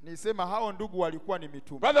 Apostles. Nisema hao ndugu walikuwa ni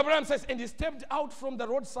mitume. Brother Abraham says, and he stepped out from the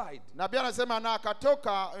roadside. Nabii anasema na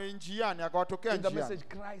akatoka njiani, akawatokea njiani. The message,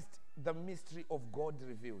 Christ, the mystery of God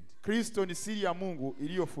revealed. Kristo ni siri ya Mungu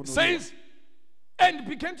iliyofunuliwa. Says, and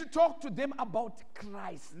began to talk to them about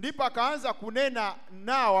Christ. Ndipo akaanza kunena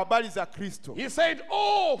nao habari za Kristo. He said,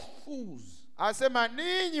 oh fools. Asema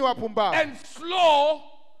ninyi wapumbavu. And slow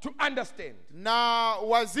to understand. Na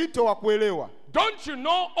wazito wa kuelewa. Don't you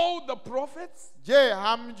know all the prophets? Je,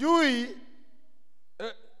 hamjui?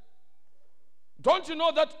 Don't you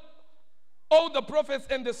know that all the prophets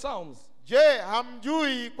and the Psalms? Je,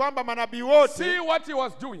 hamjui kwamba manabii wote? See what he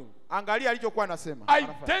was doing. Angalia alichokuwa anasema.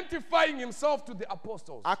 Identifying himself to the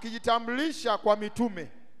apostles. Akijitambulisha kwa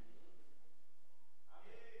mitume.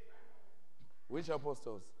 Which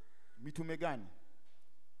apostles? Mitume gani?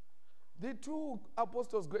 The two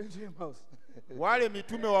apostles going to Emaus. Wale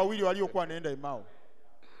mitume wawili waliokuwa wanaenda Emau.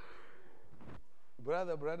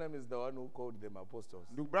 Brother Branham is the one who called them apostles.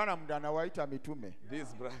 Ndugu Branham ndiye anawaita mitume.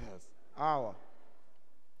 These brothers. Hawa.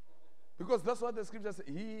 Because that's what the scripture says.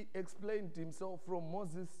 He explained himself from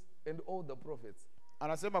Moses and all the prophets.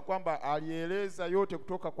 Anasema kwamba alieleza yote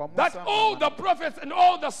kutoka kwa Musa. That all the prophets and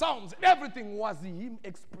all the Psalms, everything was him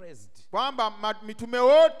expressed. Kwamba mitume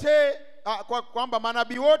wote, kwamba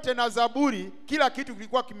manabii wote na Zaburi, kila kitu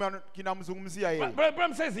kilikuwa kinamzungumzia yeye.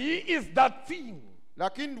 Abraham says he is that thing.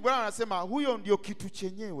 Lakini Bwana anasema huyo ndio kitu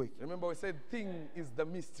chenyewe. Remember we said thing is the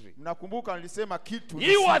mystery. Mnakumbuka nilisema kitu.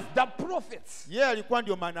 He was the prophets. Yeye alikuwa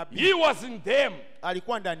ndio manabii. He was in them.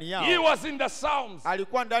 Alikuwa ndani yao. He was in the Psalms.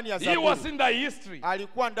 Alikuwa ndani ya Zaburi. He was in the history.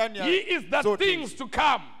 Alikuwa ndani ya He is the things to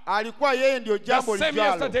come. Alikuwa yeye ndio jambo lijalo. The same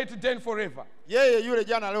yesterday, today and forever. Yeye yule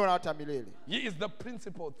jana leo na hata milele. He is the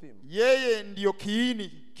principal theme. Yeye ndio kiini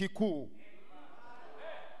kikuu.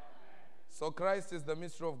 So Christ is the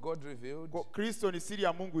mystery of God revealed. Kristo ni siri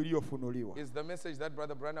ya Mungu iliyofunuliwa. Is the message that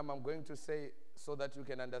Brother Branham I'm going to say so that you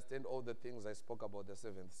can understand all the things I spoke about the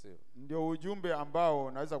seventh seal. Ndio ujumbe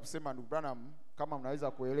ambao naweza kusema ndugu Branham kama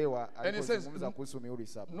mnaweza kuelewa alipozungumza kuhusu mihuri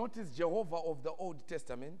saba. Notice Jehovah of the Old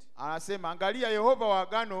Testament. Anasema angalia Yehova wa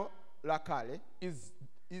Agano la Kale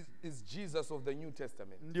is Jesus of the New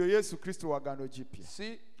Testament. Ndio Yesu Kristo wa Agano Jipya.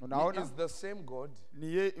 See, unaona? He is the same God.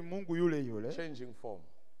 Ni Mungu yule yule. Changing form.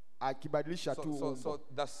 Akibadilisha tu umbo. So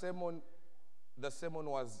the sermon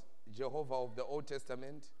was Jehovah of the Old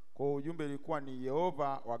Testament. Kwa ujumbe ilikuwa ni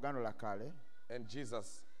Yehova wa Agano la Kale. And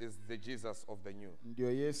Jesus is the Jesus of the New.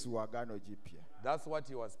 Ndio Yesu wa Agano Jipya. That's what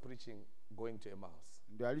he was preaching going to Emaus.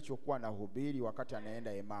 Ndio alichokuwa anahubiri wakati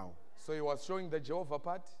anaenda Emau. So he was showing the Jehovah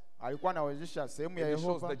part. Alikuwa anaonyesha sehemu ya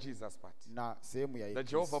Yehova the Jesus part. Na sehemu ya Yesu.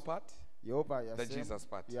 The Jehovah part. Yehova ya the Jesus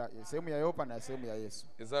part. Ya sehemu ya Yehova na sehemu ya Yesu.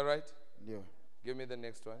 Is that right? Ndio. Give me the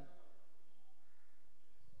next one.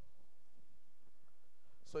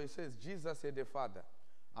 So he says Jesus had a father.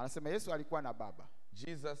 Anasema Yesu alikuwa na baba.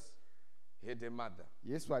 Jesus had a mother.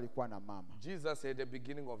 Yesu alikuwa na mama. Jesus had a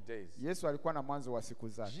beginning of days. Yesu alikuwa na mwanzo wa siku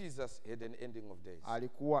zake. Jesus had an ending of days.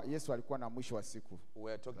 Yesu alikuwa na mwisho wa siku.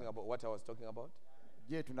 We are talking about what I was talking about.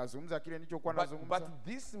 Je, tunazungumza kile nilichokuwa nazungumza? But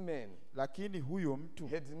this man, lakini huyo mtu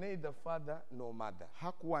had neither father nor mother.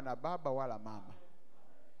 Hakuwa na baba wala mama.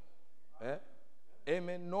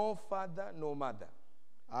 Amen. No father, no mother.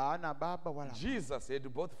 Ana baba wala Jesus had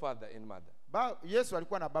both father and mother. Yesu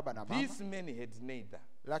alikuwa na baba na mama. This man had neither.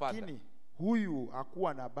 Lakini huyu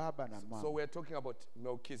hakuwa na baba na mama. So we are talking about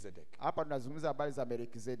Melchizedek. Hapa tunazungumza habari za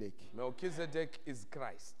Melchizedek. Melchizedek is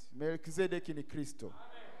Christ. Melchizedek ni Kristo.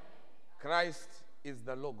 Christ is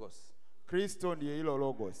the Logos. Kristo ndiye hilo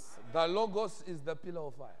Logos. The Logos is the pillar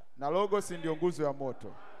of fire. Na Logos ndio nguzo ya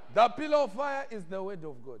moto. The pillar of fire is the word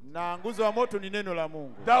of God. Na nguzo ya moto ni neno la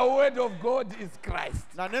Mungu. The word of God is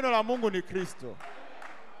Christ. Na neno la Mungu ni Kristo.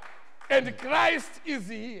 And Christ is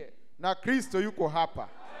here. Na Kristo yuko hapa.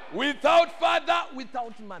 Without father,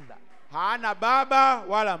 without mother. Hana baba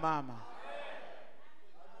wala mama.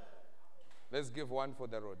 Let's give one for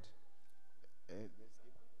the road.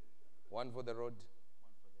 One for the road.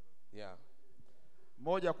 Yeah.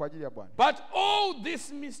 Moja kwa ajili ya Bwana. But all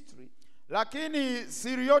this mystery Lakini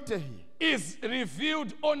siri yote hii is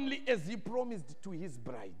revealed only as he promised to his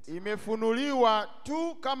bride. Imefunuliwa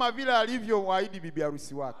tu kama vile alivyowaahidi bibi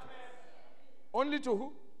harusi wake. Only to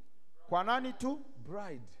who? Kwa nani tu?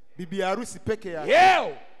 Bride. Bibi harusi peke yake.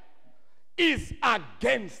 Hell is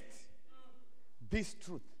against this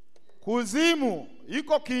truth. Kuzimu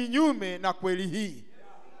iko kinyume na kweli hii.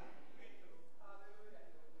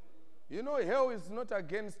 You know, hell is not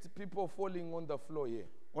against people falling on the floor here.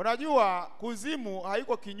 Unajua kuzimu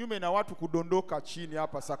haiko kinyume na watu kudondoka chini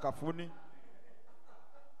hapa sakafuni.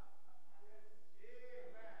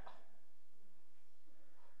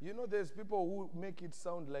 You know, there's people who make it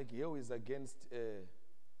sound like hell is against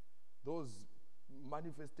those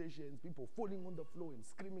manifestations, people falling on the floor and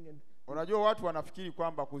screaming and... Unajua watu wanafikiri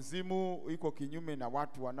kwamba kuzimu iko kinyume na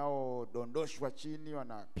watu wanaodondoshwa chini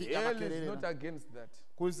wanapiga makelele. Hell is not against that.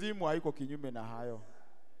 Kuzimu haiko kinyume na hayo.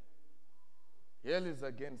 Hell is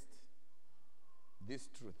against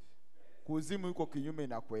this truth. Kuzimu iko kinyume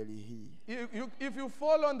na kweli hii. If you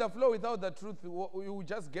fall on the floor without the truth, you will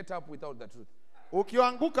just get up without the truth.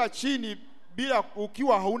 Ukianguka chini bila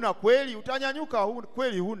ukiwa hauna kweli, utanyanyuka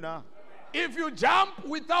kweli huna. If you jump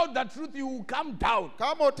without the truth, you will come down.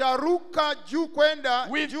 Kama utaruka juu kwenda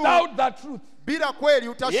without the truth, bila kweli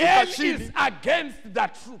utashuka chini. Hell is against the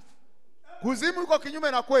truth. Kuzimu iko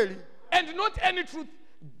kinyume na kweli. And not any truth,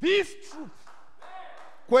 this truth.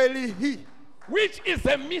 Kweli hii, which is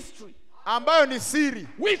a mystery, ambayo ni siri,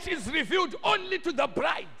 which is revealed only to the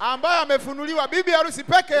bride, ambayo amefunuliwa bibi harusi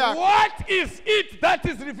peke yake. What is it that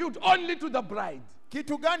is revealed only to the bride?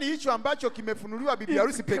 Kitu gani hicho ambacho kimefunuliwa bibi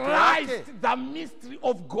harusi peke yake? Christ, the mystery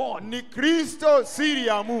of God. Ni Kristo, siri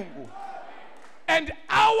ya Mungu. And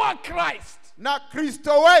our Christ, na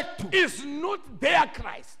Kristo wetu, is not their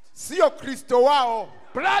Christ. Sio Kristo wao.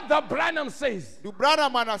 Brother Branham says,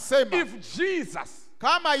 Branham anasema, if Jesus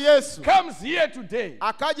kama Yesu comes here today,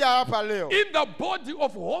 akaja hapa leo, in the body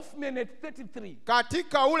of Hoffman at 33,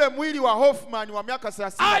 katika ule mwili wa Hoffman wa miaka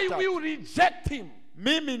 33, I will reject him.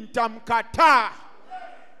 Mimi nitamkataa.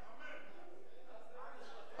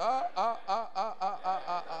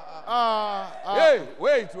 Hey,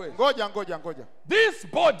 wait. Ngoja. This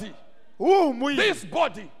body, this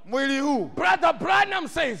body, mwili huu, Brother Branham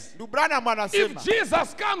says, Branham anasema, if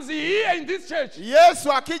Jesus comes here in this church,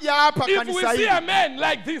 Yesu akija hapa kanisa hili, if we see a man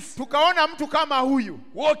like this, tukaona mtu kama huyu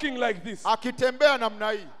walking like this, akitembea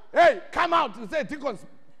namna hii, hey, come out, say deacons,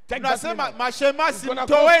 take that man out. Mashemasi,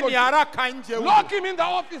 mtoweni haraka nje huko. Lock him in the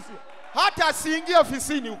office. Hata asiingie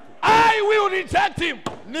ofisini huko. I will reject him.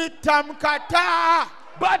 Nitamkataa.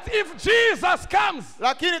 But if Jesus comes,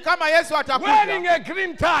 lakini kama Yesu atakuja, wearing a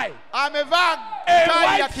green tie, amevaa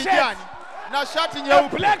tai ya kijani na shati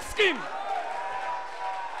nyeupe, black skin,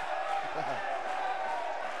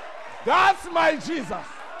 that's my Jesus.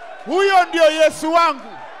 Huyo ndio Yesu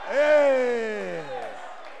wangu. Hey.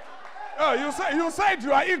 Oh, you said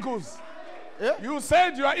you are eagles. Yeah? You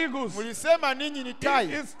said you are eagles. Mulisema ninyi ni tai.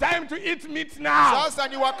 It's time to eat meat now. Sasa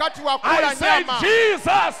ni wakati wa kula nyama. I said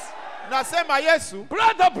Jesus. Nasema Yesu.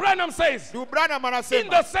 Brother Branham says, Branham anasema, in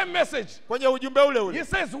the same message, kwenye ujumbe ule ule, he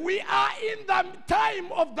says we are in the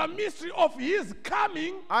time of the mystery of his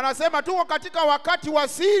coming. Anasema tuko katika wakati wa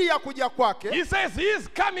siri ya kuja kwake. He says he is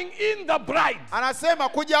coming in the bride. Anasema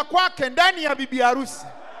kuja kwake ndani ya bibi harusi.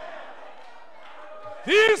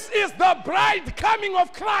 This is the bride coming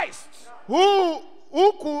of Christ.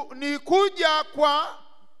 Huku ni kuja kwa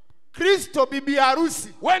Kristo bibi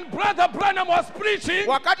harusi. When Brother Branham was preaching,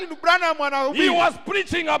 wakati Branham anahubiri, he was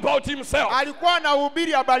preaching about himself. Alikuwa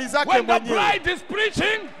anahubiri habari zake mwenyewe. When the bride is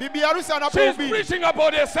preaching, bibi harusi anapohubiri, she's preaching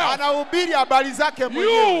about herself. Anahubiri habari zake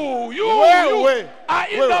mwenyewe. You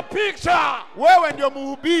are in the picture. Wewe ndio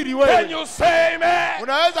mhubiri wewe. Can you say amen?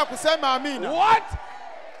 Unaweza kusema amina.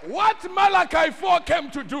 What Malachi 4 came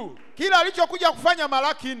to do, kila alichokuja kufanya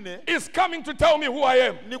Malaki 4, is coming to tell me who I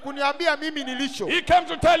am. Ni kuniambia mimi nilicho. He came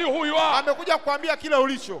to tell you who you are. Amekuja kuambia kile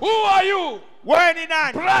ulicho. Who are you? Wewe ni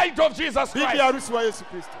nani? Bride of Jesus Christ. Bibi harusi wa Yesu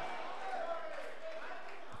Kristo.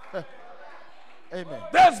 Amen.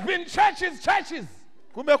 There's been churches.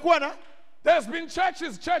 Kumekuwa na? There's been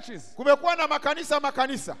churches. Kumekuwa na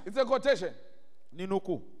makanisa. It's a quotation. Ni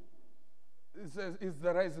nukuu. It's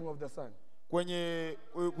the rising of the sun. Kwenye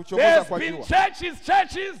kuchomoza kwa jua. There's been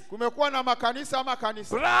churches. Kumekuwa na makanisa.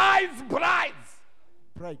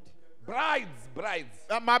 Brides.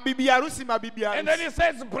 Mabibi harusi. And then it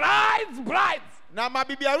says brides. Na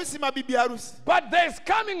mabibi harusi. But there's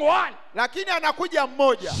coming one. Lakini anakuja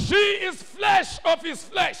mmoja. She is flesh of his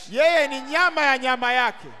flesh. Yeye ni nyama ya nyama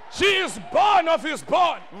yake. She is bone of his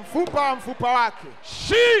bone. Mfupa wa mfupa wake.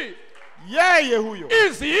 Yeye huyo.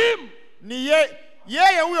 Is him. Ni yeye.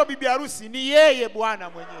 Yeye huyo bibi harusi ni yeye Bwana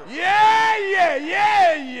mwenyewe.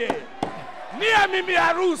 Yeye. Ni mimi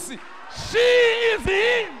harusi. She is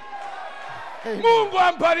him. Amen. Mungu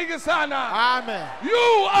ambariki sana. Amen.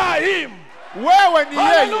 You are him. Wewe ni yeye.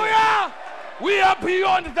 Hallelujah. We are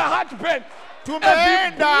beyond the heartburn.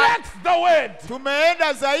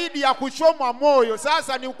 Tumeenda zaidi ya kuchomwa moyo.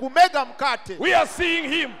 Sasa ni kumega mkate. We are seeing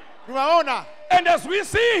him. Tunaona. And as we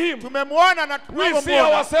see him, tumemwona na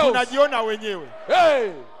tunamwona, tunajiona wenyewe.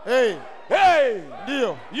 Hey.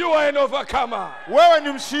 Ndio. You are an overcomer. Wewe ni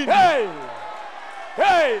mshindi.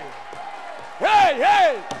 Hey.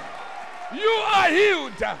 You are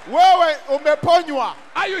healed. Wewe umeponywa.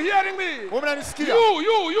 Are you hearing me? Unanisikia?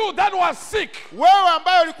 You that was sick. Wewe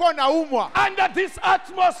ambaye ulikuwa unaumwa. Under this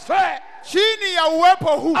atmosphere. Chini ya uwepo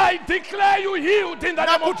huu. I declare you healed in the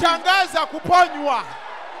name of Jesus. Na kutangaza kuponywa.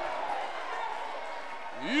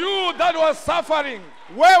 You that was suffering.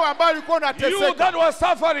 Wewe ambaye ulikuwa unateseka. You that was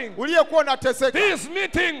suffering. Uliyekuwa unateseka. These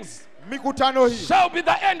meetings. Mikutano hii shall be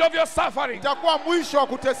the end of your suffering. Itakuwa mwisho wa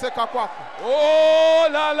kuteseka kwako. Oh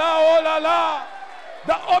la la.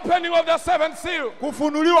 The opening of the seventh seal.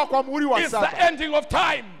 Kufunuliwa kwa muhuri wa saba. Is the ending of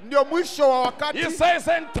time. Ndio mwisho wa wakati. He says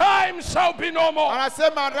and time shall be no more.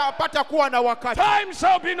 Anasema hapata kuwa na wakati. Time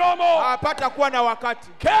shall be no more. Hapata kuwa na wakati.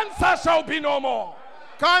 Cancer shall be no more.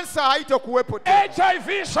 Kansa haitakuwepo tena.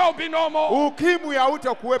 HIV shall be no more. Ukimwi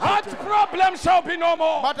hautakuwepo tena. Heart problem shall be no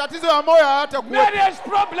more. Matatizo ya moyo hayatakuwepo. Marriage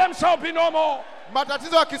problem shall be no more.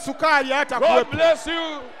 Matatizo ya kisukari hayatakuwepo. God bless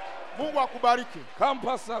you. Mungu akubariki. Come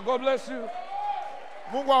pastor, God bless you.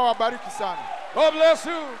 Mungu awabariki sana. God bless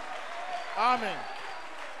you. Amen.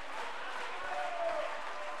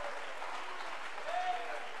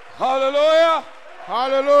 Hallelujah.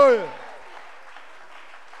 Hallelujah.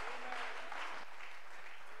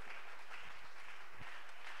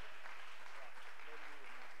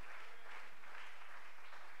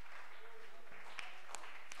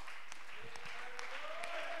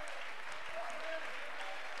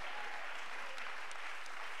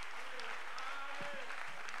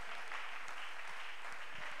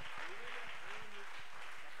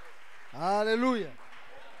 Hallelujah.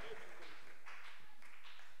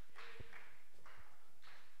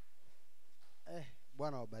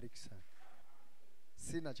 Bwana wabariki sana.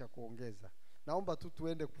 Sina cha kuongeza. Naomba tu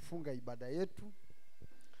tuende kufunga ibada yetu.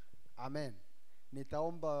 Amen.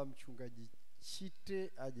 Nitaomba mchungaji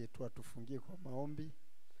Chite aje tu atufungie kwa maombi.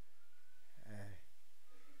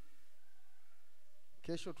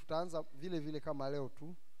 Kesho tutaanza vile vile kama leo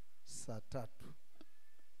tu saa 3.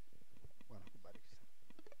 Bwana kubariki sana.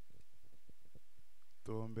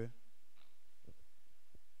 Tuombe.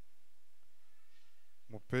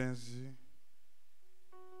 Mpenzi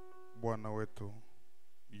Bwana wetu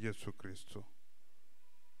Yesu Kristo,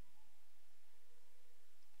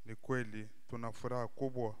 ni kweli tuna furaha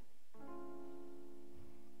kubwa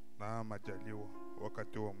na majaliwa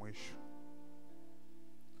wakati wa mwisho.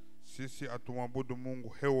 Sisi atumwabudu Mungu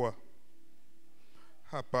hewa.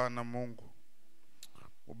 Hapana Mungu.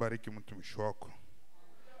 Ubariki mtumishi wako.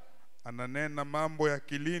 Ananena mambo ya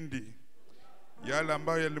kilindi, yale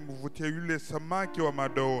ambayo yalimvutia yule samaki wa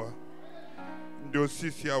madoa. Ndio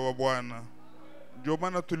sisi hawa Bwana. Ndio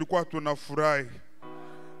maana tulikuwa tunafurahi.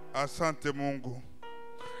 Asante Mungu.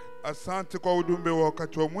 Asante kwa ujumbe wa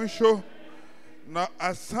wakati wa mwisho, na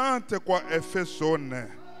asante kwa Efeso 4.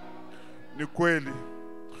 Ni kweli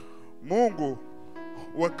Mungu,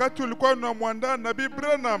 wakati ulikuwa unamwandaa Nabii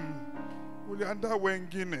Branham, uliandaa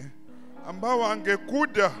wengine ambao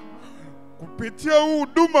angekuja kupitia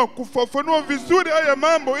huduma kufafanua vizuri haya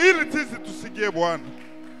mambo ili sisi tusikie Bwana.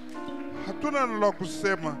 Hatuna la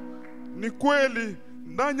kusema. Ni kweli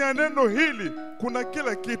ndani ya neno hili kuna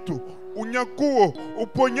kila kitu: unyakuo,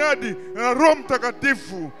 uponyaji na Roho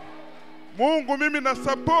Mtakatifu. Mungu, mimi na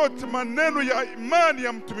support maneno ya imani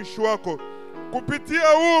ya mtumishi wako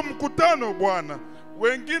kupitia huu mkutano Bwana.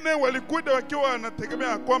 Wengine walikuja wakiwa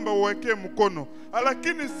wanategemea kwamba uwekee mkono,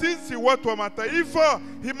 lakini sisi watu wa mataifa,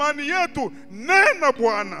 imani yetu nena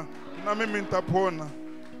Bwana, na mimi nitapona.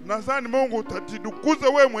 Nadhani Mungu utatidukuza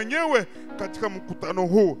wewe mwenyewe katika mkutano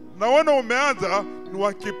huu. Naona umeanza ni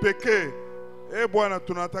wa kipekee. Bwana,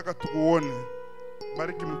 tunataka tukuone.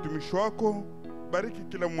 Bariki mtumishi wako, bariki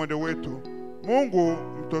kila mmoja wetu. Mungu,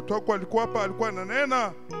 mtoto wako alikuwa hapa, alikuwa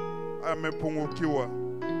ananena, amepungukiwa.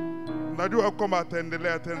 Najua kwamba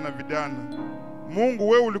ataendelea tena na vijana. Mungu,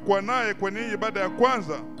 wewe ulikuwa naye kwenye ibada ya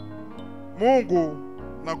kwanza. Mungu,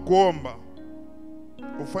 nakuomba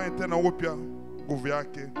ufanye tena upya nguvu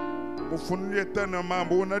yake. Ufunulie tena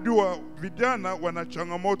mambo. Unajua vijana wana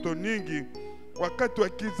changamoto nyingi wakati wa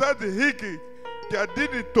kizazi hiki cha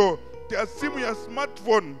digital, cha simu ya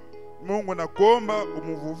smartphone. Mungu nakuomba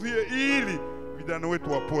umuvuvie ili vijana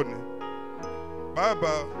wetu wapone. Baba,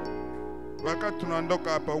 wakati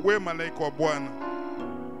tunaondoka hapa, wewe malaika wa Bwana,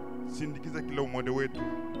 sindikiza kila umoja wetu.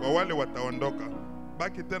 Kwa wale wataondoka,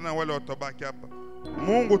 baki tena wale watabaki hapa.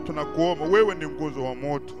 Mungu tunakuomba, wewe ni nguzo wa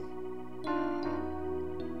moto.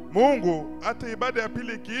 Mungu, hata ibada ya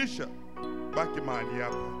pili ikiisha, baki mahali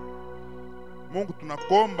hapa. Mungu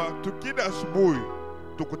tunakuomba, tukida asubuhi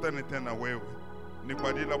tukutane tena wewe. Ni kwa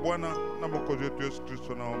ajili ya Bwana na Mwokozi wetu Yesu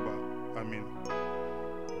Kristo naomba. Amin.